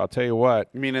Four. I'll tell you what.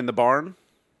 You mean in the barn?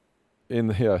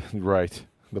 Right,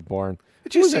 the barn.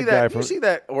 Did you see that? Did you see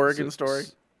that Oregon story?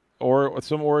 Or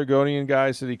some Oregonian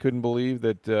guy said he couldn't believe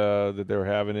that they were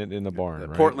having it in the barn.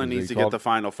 Right? Portland needs to get the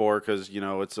Final Four because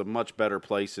it's a much better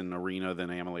place in arena than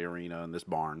Amalie Arena in this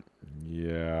barn.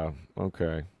 Yeah.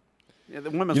 Okay. Yeah, the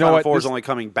women's Final Four is only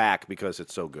coming back because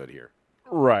it's so good here.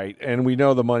 Right, and we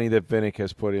know the money that Vinnick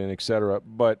has put in, et cetera.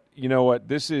 But you know what?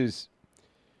 This is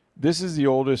the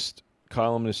oldest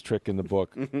columnist trick in the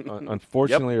book.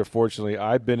 Unfortunately or fortunately,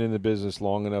 I've been in the business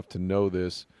long enough to know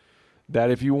this, that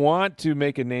if you want to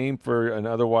make a name for an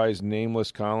otherwise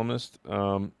nameless columnist,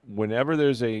 whenever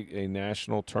there's a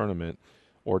national tournament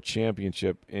or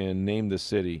championship and name the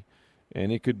city,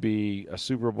 And it could be a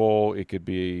Super Bowl, it could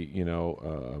be,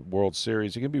 a World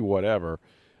Series, it could be whatever.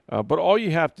 But all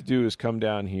you have to do is come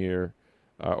down here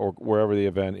or wherever the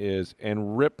event is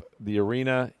and rip the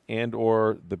arena and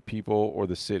or the people or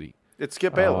the city. It's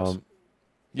Skip Bayless.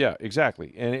 Yeah,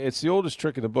 exactly. And it's the oldest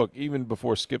trick in the book, even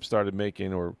before Skip started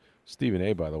making, or Stephen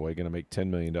A., by the way, going to make $10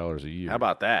 million a year. How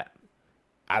about that?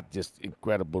 I just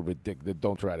incredible, ridiculous.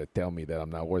 Don't try to tell me that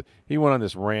I'm not worth. He went on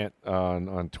this rant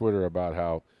on Twitter about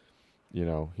how,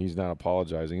 he's not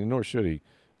apologizing, and nor should he,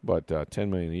 but $10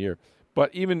 million a year.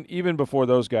 But even before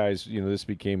those guys, this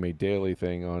became a daily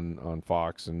thing on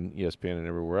Fox and ESPN and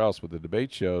everywhere else with the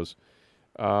debate shows.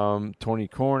 Tony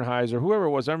Kornheiser, whoever it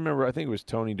was, I think it was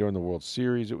Tony during the World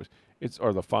Series.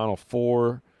 Or the Final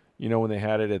Four, when they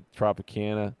had it at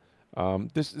Tropicana.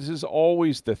 This is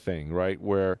always the thing, right?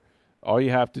 Where all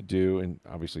you have to do, and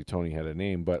obviously Tony had a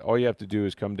name, but all you have to do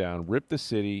is come down, rip the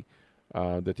city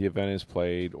that the event is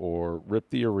played, or rip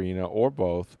the arena, or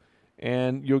both,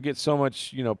 and you'll get so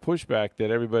much, pushback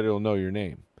that everybody will know your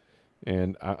name.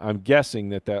 And I'm guessing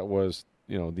that was,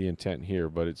 the intent here,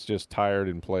 but it's just tired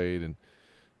and played. And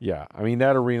yeah, I mean,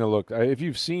 that arena looked, if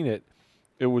you've seen it,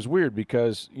 it was weird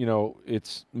because,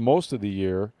 it's most of the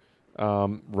year,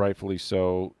 rightfully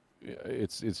so,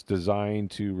 it's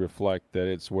designed to reflect that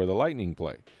it's where the Lightning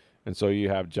play. And so you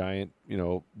have giant,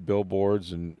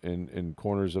 billboards and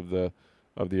corners of the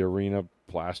arena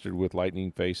plastered with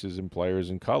Lightning faces and players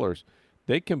and colors.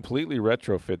 They completely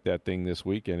retrofit that thing this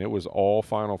weekend. It was all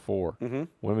Final Four,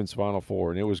 women's Final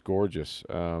Four, and it was gorgeous.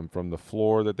 From the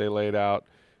floor that they laid out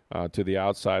to the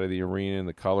outside of the arena and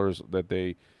the colors that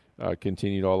they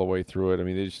continued all the way through it. I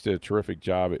mean, they just did a terrific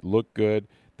job. It looked good.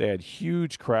 They had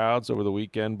huge crowds over the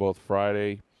weekend, both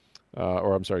Thursday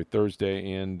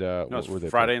and what were they?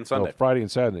 Friday and Sunday. No, Friday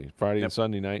and Saturday. Friday and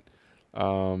Sunday night.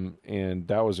 And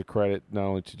that was a credit not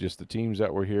only to just the teams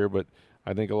that were here, but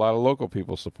I think a lot of local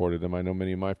people supported them. I know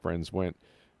many of my friends went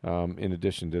in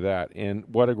addition to that. And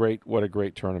what a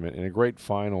great tournament and a great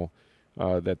final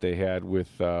that they had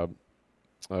with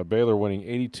Baylor winning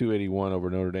 82-81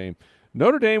 over Notre Dame.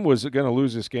 Notre Dame was going to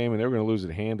lose this game, and they were going to lose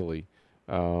it handily,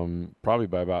 probably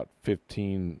by about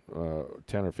 10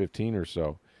 or 15 or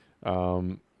so.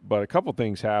 But a couple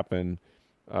things happened,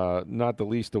 not the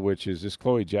least of which is this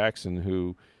Chloe Jackson,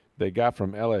 who they got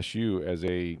from LSU as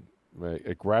a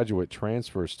graduate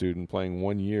transfer student playing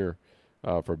 1 year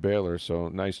for Baylor. So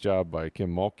nice job by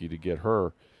Kim Mulkey to get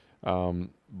her.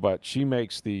 But she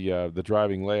makes the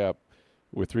driving layup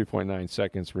with 3.9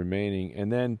 seconds remaining.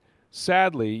 And then,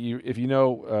 sadly, if you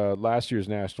know last year's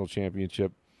national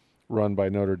championship run by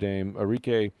Notre Dame,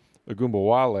 Arike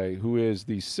Ogunbowale, who is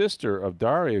the sister of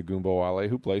Daria Ogunbowale,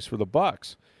 who plays for the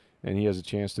Bucks. And he has a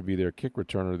chance to be their kick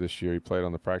returner this year. He played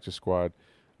on the practice squad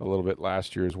a little bit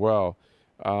last year as well.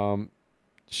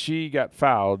 She got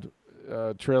fouled,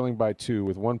 trailing by 2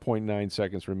 with 1.9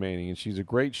 seconds remaining. And she's a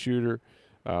great shooter.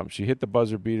 She hit the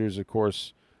buzzer beaters, of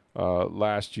course,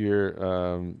 last year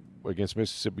against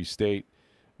Mississippi State.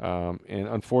 And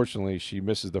unfortunately, she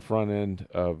misses the front end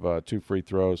of 2 free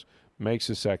throws, makes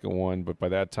the second one, but by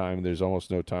that time, there's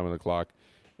almost no time on the clock.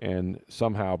 And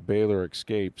somehow Baylor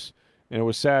escapes. And it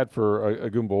was sad for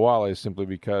Ogunbowale simply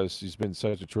because she's been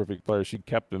such a terrific player. She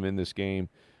kept him in this game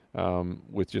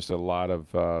with just a lot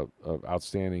of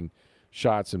outstanding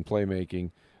shots and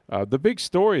playmaking. The big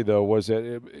story, though, was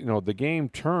that the game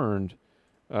turned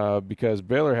because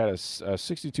Baylor had a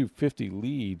 62-50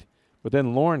 lead, but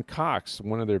then Lauren Cox,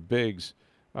 one of their bigs,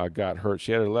 got hurt.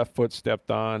 She had her left foot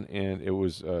stepped on, and it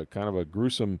was kind of a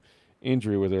gruesome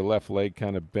injury with her left leg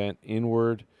kind of bent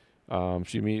inward.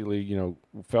 She immediately,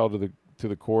 fell to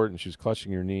the court, and she was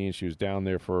clutching her knee, and she was down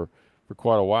there for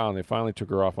quite a while, and they finally took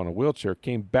her off on a wheelchair,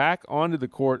 came back onto the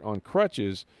court on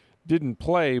crutches, didn't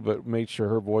play, but made sure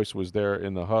her voice was there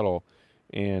in the huddle.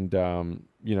 And,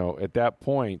 at that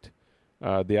point,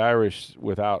 the Irish,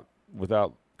 without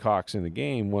Cox in the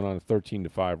game, went on a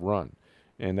 13-5 run.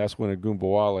 And that's when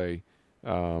Ogunbowale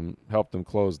helped them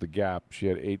close the gap. She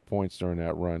had 8 points during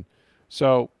that run.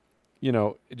 So,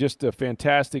 just a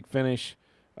fantastic finish.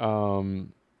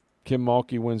 Kim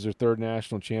Mulkey wins their 3rd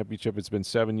national championship. It's been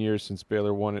 7 years since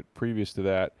Baylor won it. Previous to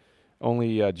that,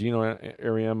 only Gino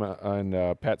Auriemma and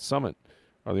Pat Summitt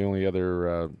are the only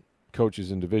other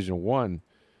coaches in Division I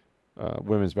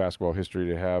women's basketball history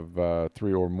to have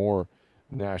 3 or more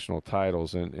national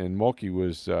titles. And Mulkey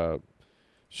was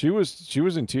she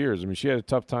was in tears. I mean, she had a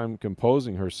tough time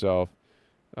composing herself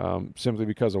simply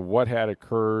because of what had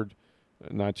occurred,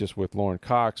 not just with Lauren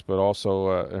Cox, but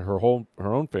also her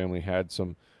own family had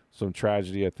some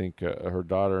tragedy. I think her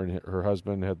daughter and her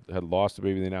husband had lost a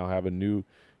baby. They now have a new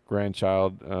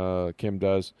grandchild, Kim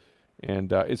does.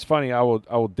 And it's funny. I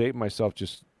will date myself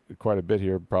just quite a bit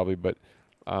here, probably, but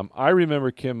I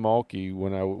remember Kim Mulkey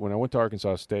when I went to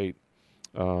Arkansas State.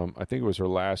 I think it was her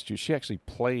last year. She actually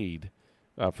played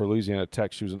for Louisiana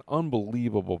Tech. She was an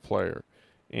unbelievable player.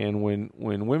 And when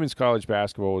women's college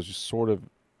basketball was just sort of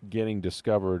getting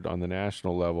discovered on the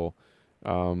national level,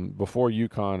 before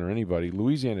UConn or anybody,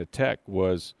 Louisiana Tech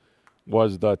was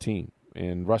the team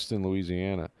in Ruston,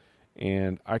 Louisiana.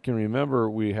 And I can remember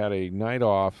we had a night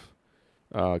off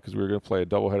because we were going to play a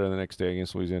doubleheader the next day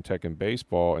against Louisiana Tech in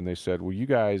baseball, and they said, well, you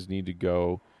guys need to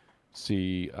go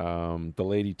see the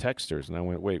Lady Texters. And I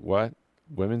went, wait, what?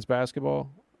 Women's basketball?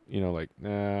 Like,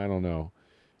 nah, I don't know.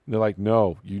 And they're like,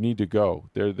 no, you need to go.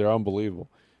 They're unbelievable.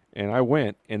 And I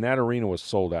went, and that arena was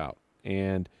sold out.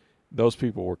 And those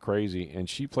people were crazy. And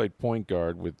she played point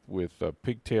guard with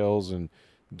pigtails and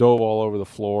dove all over the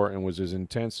floor and was as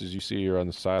intense as you see her on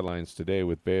the sidelines today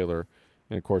with Baylor.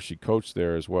 And, of course, she coached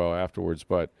there as well afterwards.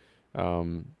 But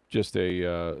just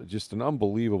an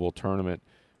unbelievable tournament.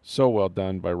 So well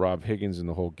done by Rob Higgins and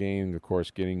the whole game, of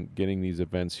course, getting these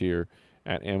events here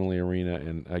at Amalie Arena.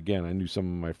 And, again, I knew some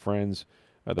of my friends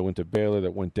that went to Baylor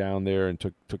that went down there and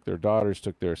took their daughters,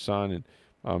 took their son,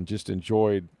 and just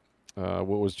enjoyed what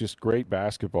was just great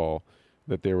basketball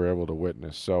that they were able to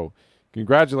witness. So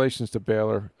congratulations to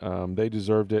Baylor. They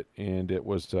deserved it, and it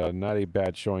was not a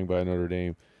bad showing by Notre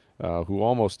Dame, who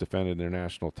almost defended their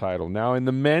national title. Now, in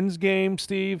the men's game,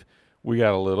 Steve, we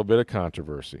got a little bit of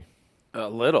controversy. A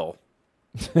little?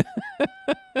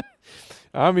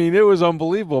 I mean, it was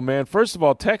unbelievable, man. First of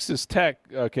all, Texas Tech,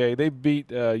 okay, they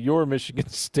beat your Michigan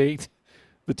State,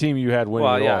 the team you had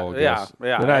winning it all. Yeah.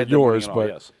 They're not yours, but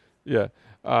yes. Yeah.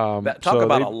 Talk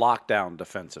about a lockdown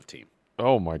defensive team.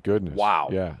 Oh, my goodness. Wow.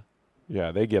 Yeah.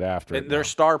 Yeah, they get after it. And their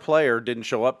star player didn't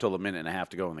show up till a minute and a half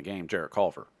to go in the game, Jarrett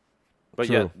Culver. But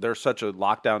True. yet they're such a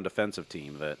lockdown defensive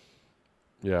team that,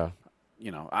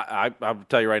 I'll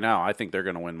tell you right now, I think they're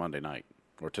going to win Monday night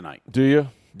or tonight. Do you?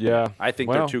 Yeah. I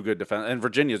think they're too good defense. And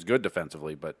Virginia's good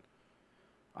defensively, but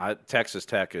Texas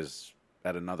Tech is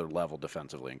at another level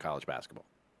defensively in college basketball.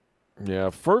 Yeah,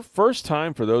 first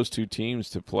time for those two teams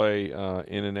to play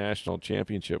in a national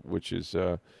championship, which is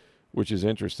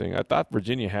interesting. I thought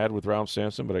Virginia had with Ralph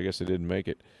Sampson, but I guess they didn't make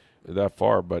it that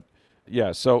far. But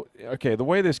yeah, so okay, the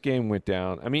way this game went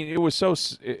down, I mean, it was so.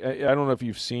 I don't know if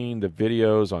you've seen the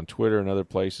videos on Twitter and other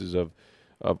places of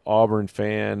Auburn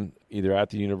fan either at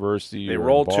the university. They or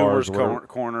rolled bars Toomer's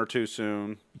corner too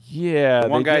soon. Yeah, the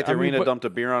one guy at the arena dumped a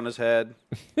beer on his head.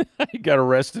 He got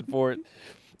arrested for it.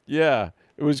 Yeah.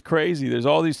 It was crazy. There's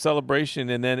all these celebration,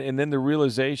 and then the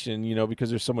realization,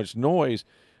 because there's so much noise,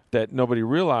 that nobody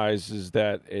realizes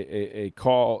that a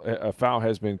foul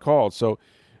has been called. So,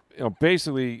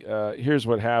 basically, here's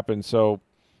what happened. So,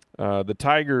 the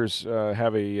Tigers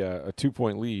have a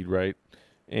 2-point lead, right?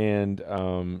 And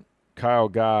Kyle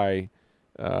Guy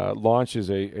launches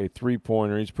a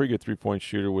 3-pointer. He's a pretty good 3-point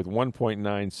shooter with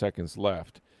 1.9 seconds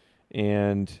left,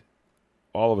 and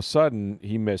all of a sudden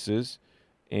he misses,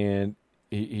 and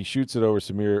he shoots it over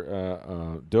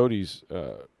Samir Doty's,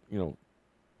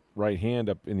 right hand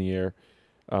up in the air.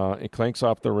 It clanks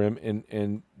off the rim,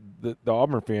 and the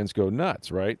Auburn fans go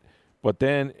nuts, right? But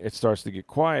then it starts to get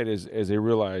quiet as they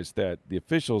realize that the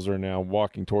officials are now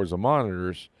walking towards the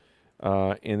monitors,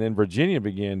 and then Virginia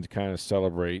began to kind of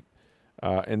celebrate,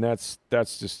 and that's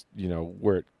just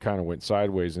where it kind of went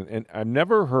sideways. And I've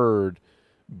never heard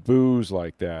boos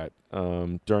like that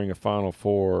during a Final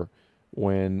Four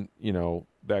when,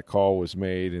 that call was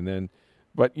made. And then,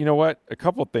 but you know what? A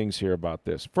couple of things here about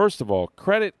this. First of all,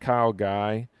 credit Kyle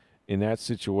Guy in that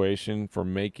situation for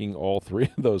making all three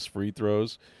of those free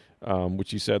throws,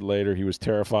 which he said later he was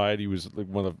terrified. He was like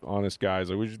one of the honest guys.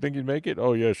 Like, would you think he'd make it?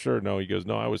 Oh, yeah, sure. No, he goes,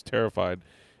 no, I was terrified.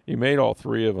 He made all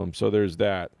three of them. So there's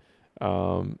that.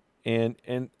 And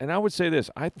I would say this.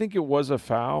 I think it was a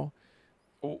foul.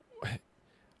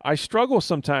 I struggle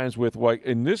sometimes with, like,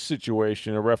 in this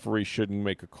situation, a referee shouldn't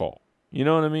make a call. You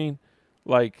know what I mean?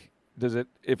 Like,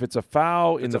 if it's a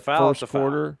foul in the first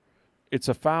quarter, it's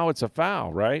a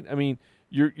foul, right? I mean,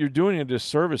 you're doing a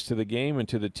disservice to the game and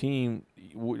to the team,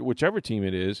 whichever team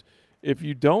it is, if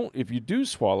you do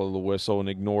swallow the whistle and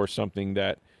ignore something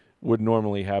that would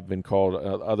normally have been called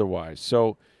otherwise.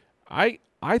 So I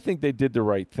think they did the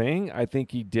right thing. I think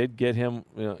he did get him,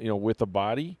 with the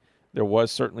body. There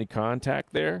was certainly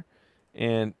contact there,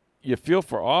 and you feel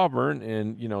for Auburn,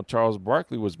 and Charles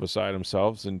Barkley was beside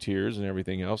himself in tears and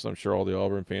everything else. I'm sure all the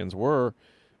Auburn fans were,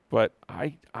 but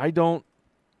I'm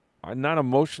not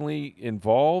emotionally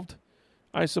involved,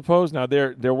 I suppose. Now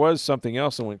there was something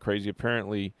else that went crazy.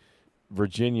 Apparently,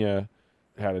 Virginia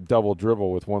had a double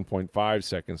dribble with 1.5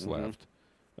 seconds left.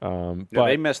 But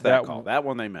they missed that call. That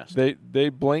one they missed. They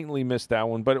blatantly missed that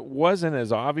one, but it wasn't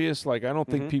as obvious. Like, I don't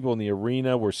think people in the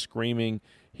arena were screaming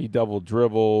he double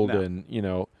dribbled, and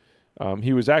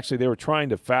he was actually, they were trying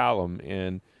to foul him,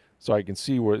 and so I can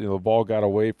see where the ball got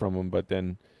away from him. But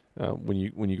then when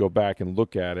you go back and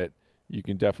look at it, you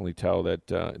can definitely tell that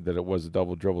that it was a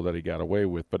double dribble that he got away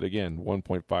with. But again,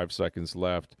 1.5 seconds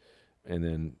left, and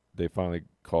then they finally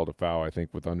called a foul, I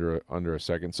think, with under a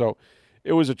second. So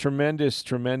it was a tremendous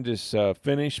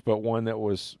finish, but one that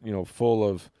was full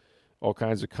of all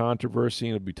kinds of controversy,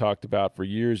 and it'll be talked about for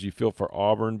years. You feel for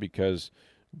Auburn because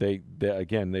they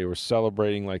were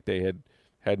celebrating like they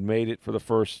had made it for the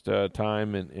first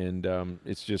time, and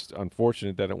it's just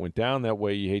unfortunate that it went down that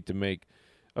way. You hate to make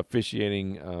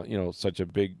officiating such a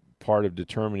big part of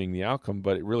determining the outcome,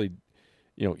 but it really,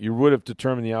 you would have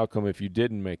determined the outcome if you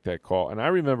didn't make that call. And I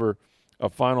remember a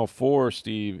Final Four,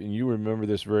 Steve, and you remember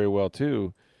this very well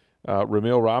too.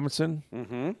 Ramil Robinson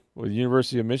with the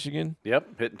University of Michigan.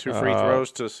 Yep, hitting 2 free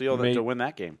throws to seal to win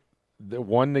that game. They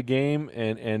won the game,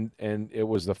 and it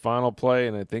was the final play,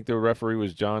 and I think the referee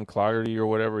was John Clougherty or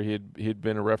whatever. He'd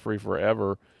been a referee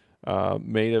forever.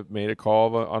 Made a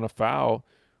call on a foul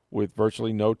with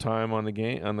virtually no time on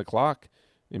the clock.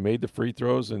 They made the free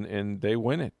throws, and they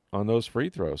win it on those free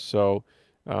throws. So,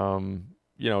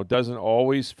 it doesn't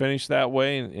always finish that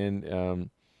way, and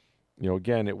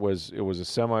again, it was a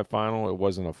semifinal. It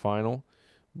wasn't a final,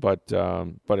 but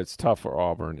it's tough for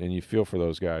Auburn, and you feel for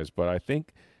those guys. But I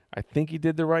think he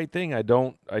did the right thing. I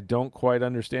don't quite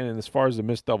understand. And as far as the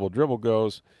missed double dribble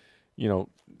goes,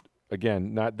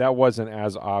 again, that wasn't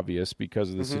as obvious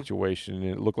because of the situation.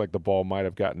 It looked like the ball might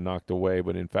have gotten knocked away,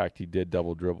 but in fact he did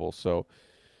double dribble. So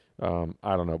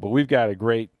I don't know. But we've got a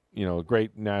great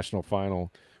national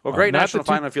final. Well, great national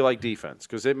final if you like defense,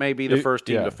 because it may be the first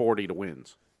team to 40 to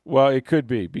wins. Well, it could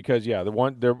be because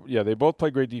they both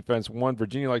play great defense. One,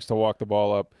 Virginia likes to walk the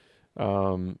ball up,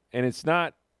 and it's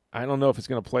not. I don't know if it's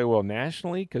going to play well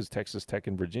nationally because Texas Tech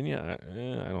and Virginia.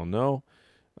 I don't know.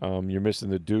 You're missing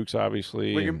the Dukes,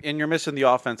 obviously, well, you're missing the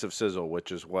offensive sizzle,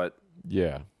 which is what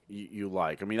you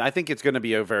like. I mean, I think it's going to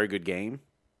be a very good game.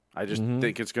 I just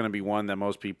think it's going to be one that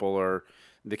most people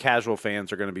the casual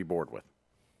fans are going to be bored with.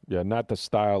 Yeah, not the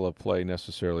style of play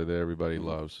necessarily that everybody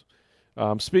loves.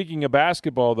 Speaking of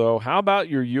basketball, though, how about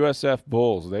your USF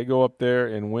Bulls? They go up there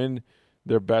and win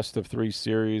their best-of-3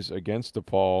 series against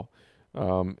DePaul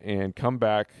and come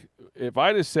back. If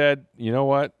I'd have said, you know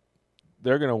what,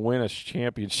 they're going to win a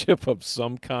championship of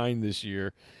some kind this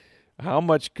year, how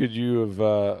much could you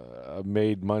have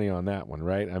made money on that one,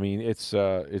 right? I mean, it's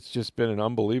just been an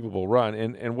unbelievable run.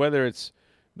 And whether it's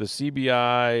the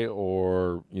CBI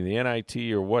or the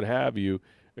NIT or what have you,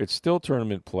 it's still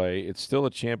tournament play. It's still a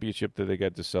championship that they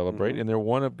get to celebrate, and they're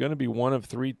going to be one of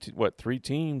three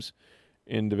teams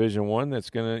in Division I that's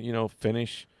going to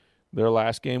finish their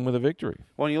last game with a victory.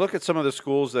 Well, when you look at some of the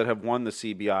schools that have won the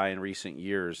CBI in recent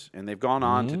years, and they've gone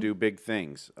on to do big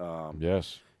things.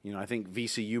 Yes. I think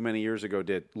VCU many years ago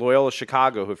did. Loyola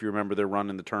Chicago, who, if you remember their run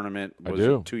in the tournament,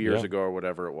 was 2 years ago or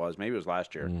whatever it was. Maybe it was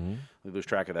last year. We lose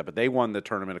track of that. But they won the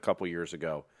tournament a couple years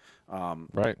ago.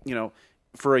 Right.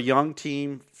 For a young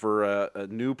team, for a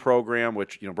new program,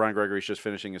 which, Brian Gregory's just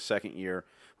finishing his second year,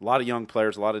 a lot of young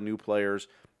players, a lot of new players,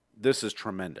 this is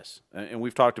tremendous. And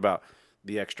we've talked about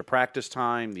the extra practice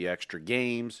time, the extra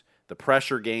games, the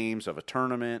pressure games of a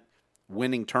tournament,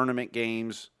 winning tournament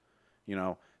games,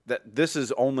 that this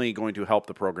is only going to help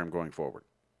the program going forward.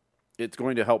 It's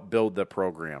going to help build the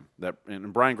program.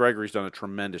 And Brian Gregory's done a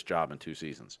tremendous job in 2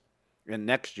 seasons. And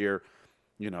next year,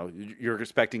 you're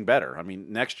expecting better. I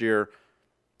mean, next year,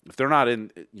 if they're not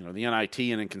in, the NIT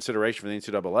and in consideration for the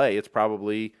NCAA, it's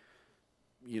probably,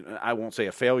 I won't say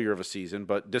a failure of a season,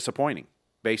 but disappointing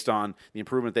based on the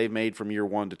improvement they've made from year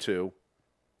 1 to 2.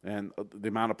 And the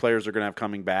amount of players they're going to have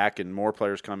coming back and more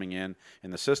players coming in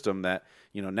the system that,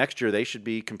 next year they should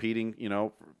be competing,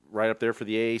 right up there for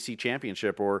the AAC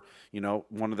championship or,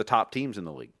 one of the top teams in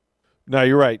the league. No,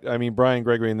 you're right. I mean, Brian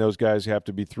Gregory and those guys have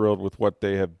to be thrilled with what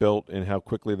they have built and how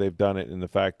quickly they've done it, and the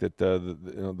fact that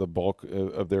the bulk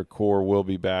of their core will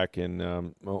be back, and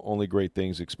only great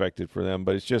things expected for them.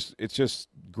 But it's just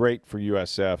great for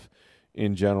USF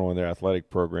in general in their athletic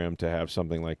program to have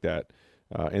something like that.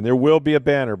 And there will be a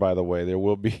banner, by the way. There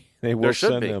will be. They will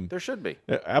send them. There should be.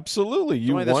 Absolutely.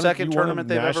 It's only the second tournament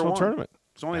they've ever won. Tournament.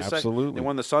 It's only the Absolutely. Second. They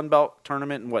won the Sun Belt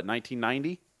tournament in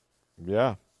 1990?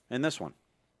 Yeah. And this one.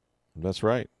 That's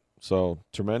right. So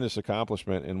tremendous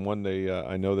accomplishment, and one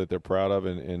I know that they're proud of.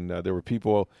 And there were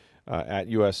people at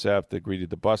USF that greeted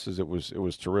the buses. It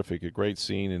was terrific, a great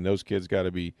scene, and those kids got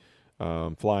to be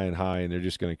flying high, and they're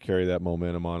just going to carry that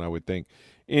momentum on, I would think,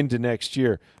 into next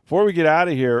year. Before we get out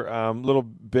of here, a little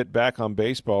bit back on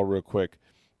baseball real quick.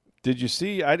 Did you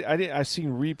see? I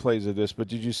seen replays of this, but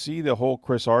did you see the whole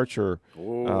Chris Archer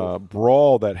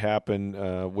brawl that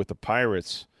happened with the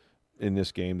Pirates in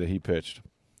this game that he pitched?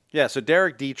 Yeah. So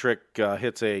Derek Dietrich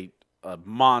hits a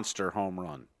monster home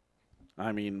run.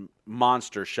 I mean,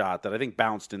 monster shot that I think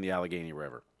bounced in the Allegheny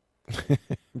River.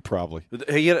 Probably.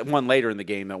 He hit one later in the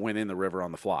game that went in the river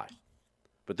on the fly,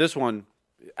 but this one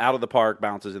out of the park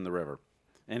bounces in the river,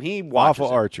 and he watches off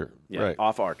of Archer. Yeah, right.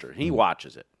 off Archer. He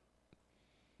watches it.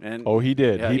 And he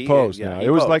did. Yeah, he posed. Yeah, now he it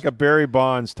was posed. like a Barry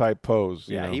Bonds type pose.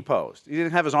 Yeah, you know? he posed. He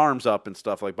didn't have his arms up and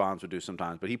stuff like Bonds would do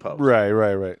sometimes, but he posed.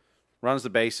 Right. Runs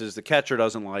the bases. The catcher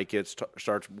doesn't like it.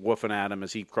 Starts woofing at him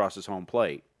as he crosses home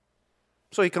plate.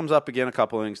 So he comes up again a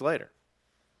couple innings later,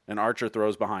 and Archer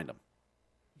throws behind him.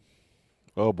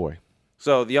 Oh boy.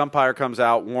 So the umpire comes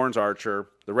out, warns Archer.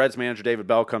 The Reds manager David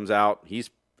Bell comes out. He's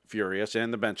furious,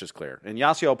 and the bench is clear. And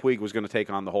Yasiel Puig was going to take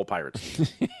on the whole Pirates team.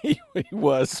 he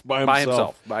was by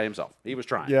himself. He was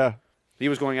trying. Yeah. He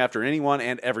was going after anyone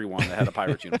and everyone that had a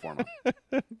Pirates uniform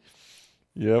on.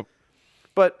 Yep.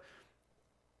 But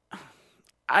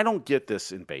I don't get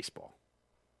this in baseball.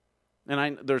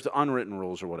 And there's the unwritten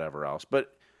rules or whatever else.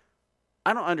 But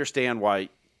I don't understand why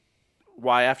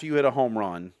after you hit a home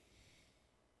run,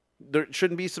 there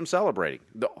shouldn't be some celebrating.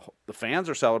 The fans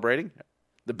are celebrating.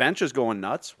 The bench is going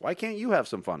nuts. Why can't you have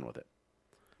some fun with it?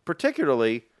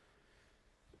 Particularly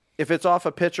if it's off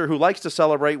a pitcher who likes to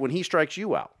celebrate when he strikes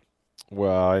you out.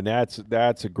 Well, and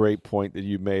that's a great point that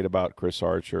you made about Chris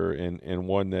Archer, and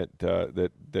one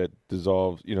that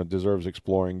deserves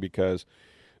exploring, because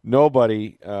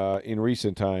nobody in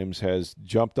recent times has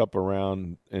jumped up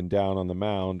around and down on the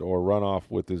mound or run off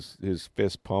with his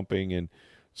fist pumping and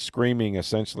screaming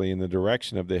essentially in the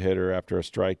direction of the hitter after a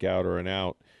strikeout or an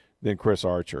out than Chris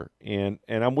Archer. And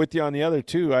I'm with you on the other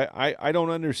two. I don't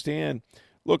understand.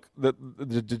 Look,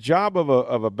 the job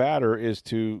of a batter is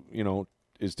to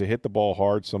hit the ball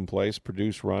hard someplace,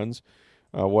 produce runs,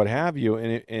 what have you.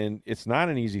 And it's not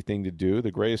an easy thing to do.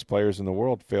 The greatest players in the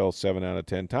world fail 7 out of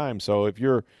 10 times. So if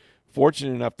you're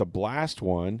fortunate enough to blast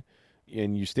one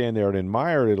and you stand there and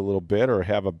admire it a little bit or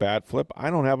have a bat flip, I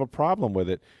don't have a problem with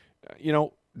it.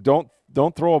 Don't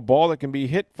throw a ball that can be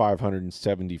hit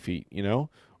 570 feet,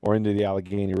 or into the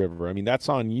Allegheny River. I mean, that's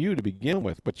on you to begin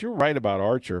with. But you're right about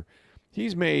Archer.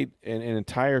 He's made an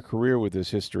entire career with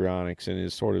his histrionics and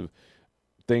his sort of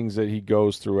things that he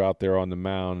goes through out there on the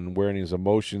mound and wearing his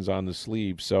emotions on the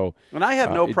sleeve. So, and I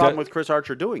have no problem with Chris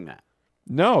Archer doing that.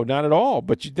 No, not at all.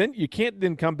 But you can't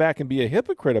then come back and be a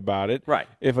hypocrite about it. Right.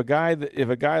 If a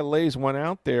guy lays one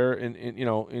out there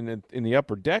in the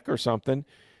upper deck or something,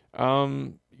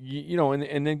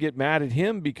 and then get mad at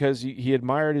him because he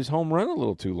admired his home run a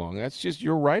little too long.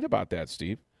 You're right about that,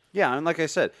 Steve. Yeah, and like I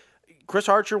said, Chris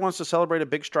Archer wants to celebrate a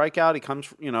big strikeout. He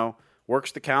comes,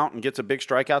 works the count and gets a big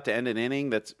strikeout to end an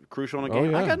inning that's crucial in a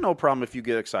game. Yeah. I got no problem if you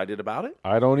get excited about it.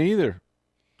 I don't either.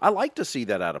 I like to see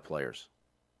that out of players.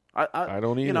 I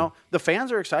don't either. The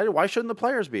fans are excited. Why shouldn't the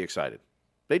players be excited?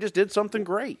 They just did something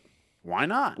great. Why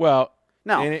not? Well,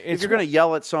 now, if you're going to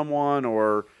yell at someone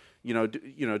or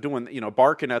doing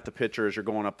barking at the pitcher as you're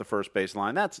going up the first base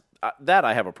line, that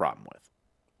I have a problem with.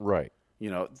 Right.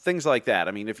 Things like that.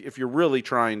 I mean, if you're really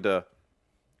trying to,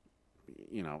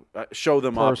 show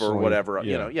them Personally, up or whatever,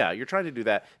 yeah. you're trying to do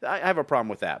that. I have a problem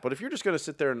with that. But if you're just going to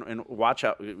sit there and watch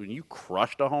out when you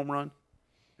crushed a home run,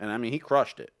 and I mean he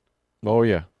crushed it. Oh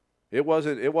yeah. It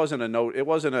wasn't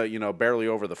a barely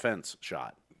over the fence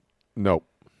shot. Nope.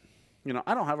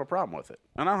 I don't have a problem with it.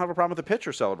 And I don't have a problem with the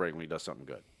pitcher celebrating when he does something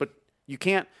good. But you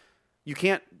can't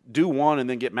do one and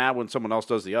then get mad when someone else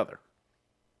does the other.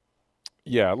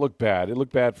 Yeah, it looked bad. It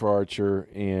looked bad for Archer,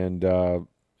 and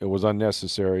it was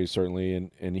unnecessary, certainly,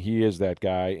 and he is that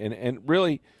guy. And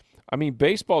really, I mean,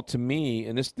 baseball to me,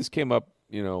 and this came up,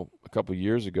 a couple of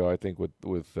years ago, I think,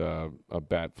 with a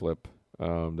bat flip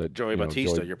that Joey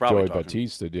Bautista, you're probably talking.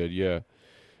 Bautista did, yeah.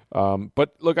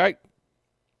 But look, I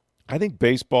think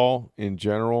baseball in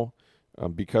general,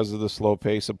 because of the slow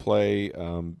pace of play,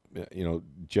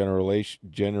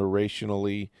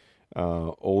 generationally,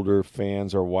 older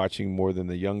fans are watching more than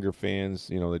the younger fans.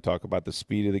 They talk about the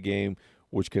speed of the game,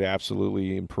 which could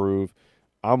absolutely improve.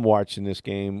 I'm watching this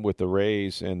game with the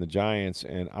Rays and the Giants,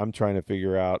 and I'm trying to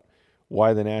figure out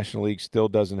why the National League still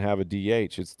doesn't have a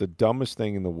DH. It's the dumbest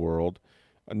thing in the world.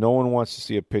 No one wants to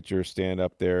see a pitcher stand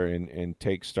up there and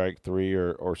take strike three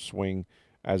or swing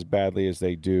as badly as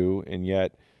they do, and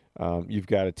yet you've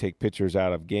got to take pitchers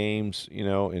out of games,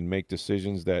 and make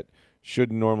decisions that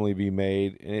shouldn't normally be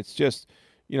made. And it's just,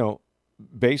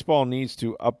 baseball needs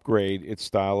to upgrade its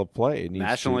style of play. It needs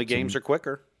National League games are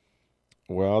quicker.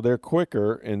 Well, they're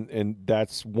quicker, and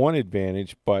that's one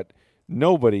advantage. But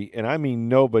nobody, and I mean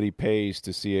nobody, pays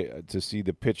to see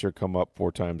the pitcher come up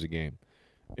 4 times a game.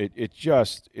 It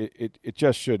just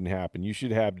shouldn't happen. You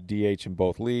should have DH in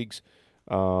both leagues.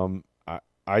 I'm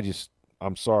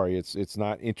sorry, it's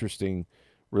not interesting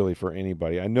really for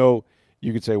anybody. I know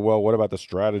you could say, well, what about the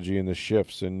strategy and the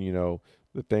shifts and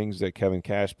the things that Kevin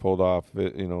Cash pulled off,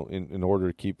 in order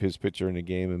to keep his pitcher in the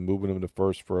game and moving him to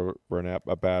first for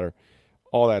a batter.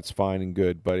 All that's fine and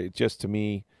good, but it just, to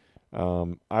me,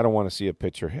 I don't want to see a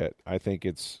pitcher hit. I think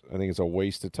it's a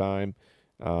waste of time,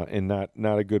 and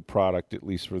not a good product, at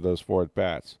least for those 4 at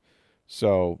bats.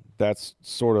 So that's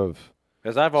sort of,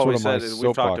 as I've always said, and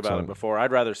we've talked about it before.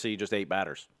 I'd rather see just 8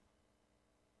 batters.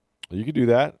 You could do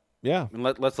that, yeah. And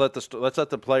let's let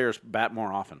the players bat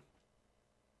more often.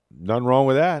 Nothing wrong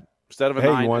with that. Instead of a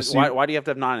 9, why do you have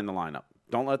to have 9 in the lineup?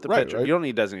 Don't let the pitcher. Right. You don't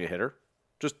need a designated hitter.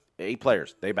 Just 8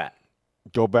 players. They bat.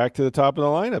 Go back to the top of the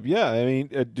lineup. Yeah, I mean,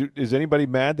 is anybody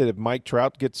mad that if Mike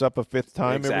Trout gets up a 5th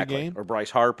time every game? Or Bryce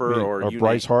Harper, or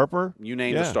Bryce Harper? You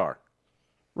name the star.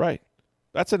 Right.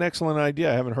 That's an excellent idea.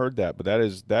 I haven't heard that, but that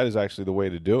is actually the way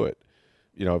to do it.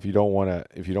 If you don't want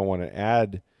to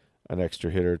add an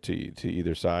extra hitter to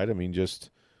either side, I mean,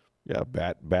 just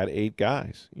bat 8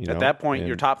 guys. At that point,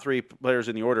 your top 3 players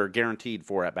in the order are guaranteed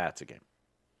 4 at bats a game.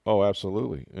 Oh,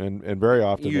 absolutely, and very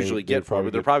often you usually get 4,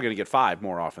 but they're probably going to get 5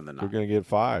 more often than not. They're going to get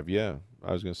 5. Yeah,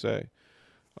 I was going to say.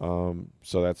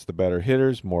 So that's the better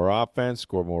hitters, more offense,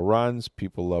 score more runs.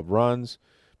 People love runs.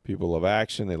 People love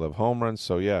action. They love home runs.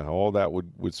 So yeah, all that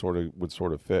would sort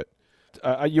of fit.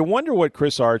 You wonder what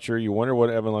Chris Archer, you wonder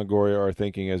what Evan Longoria are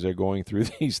thinking as they're going through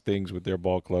these things with their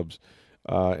ball clubs.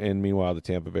 And meanwhile, the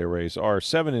Tampa Bay Rays are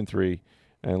 7-3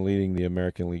 and leading the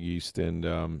American League East,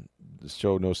 and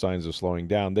show no signs of slowing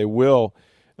down. They will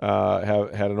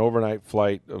have had an overnight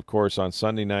flight, of course, on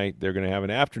Sunday night. They're going to have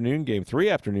an afternoon game, 3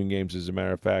 afternoon games, as a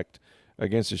matter of fact,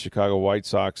 against the Chicago White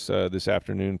Sox this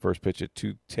afternoon. First pitch at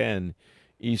 2:10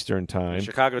 Eastern time.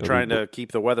 Chicago trying to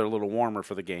keep the weather a little warmer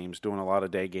for the games, doing a lot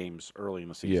of day games early in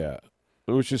the season. Yeah,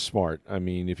 which is smart. I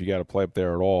mean, if you got to play up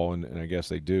there at all, and I guess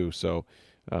they do, so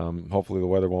hopefully the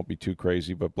weather won't be too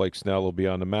crazy. But Blake Snell will be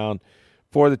on the mound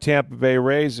for the Tampa Bay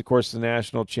Rays. Of course, the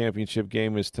national championship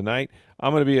game is tonight.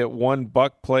 I'm going to be at One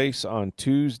Buck Place on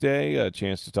Tuesday, a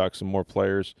chance to talk some more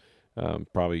players,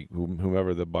 probably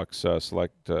whomever the Bucks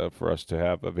select for us to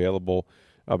have available,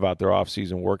 about their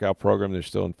off-season workout program. They're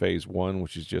still in phase 1,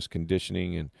 which is just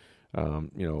conditioning and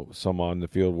some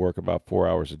on-the-field work about 4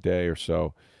 hours a day or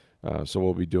so. So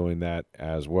we'll be doing that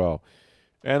as well.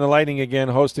 And the Lightning again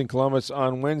hosting Columbus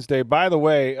on Wednesday. By the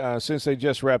way, since they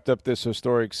just wrapped up this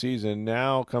historic season,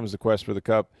 now comes the quest for the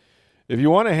Cup. If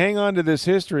you want to hang on to this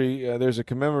history, there's a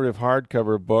commemorative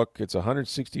hardcover book. It's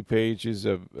 160 pages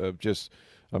of just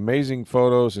amazing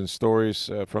photos and stories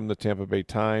from the Tampa Bay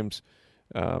Times.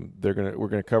 We're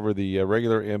gonna cover the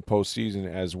regular and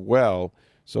postseason as well.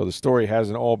 So the story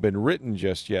hasn't all been written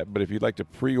just yet. But if you'd like to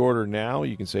pre-order now,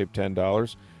 you can save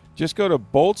 $10. Just go to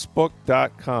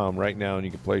boltsbook.com right now, and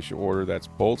you can place your order. That's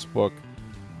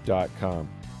boltsbook.com.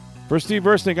 For Steve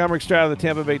Versnick, I'm Rick Stroud of the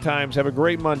Tampa Bay Times. Have a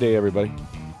great Monday, everybody.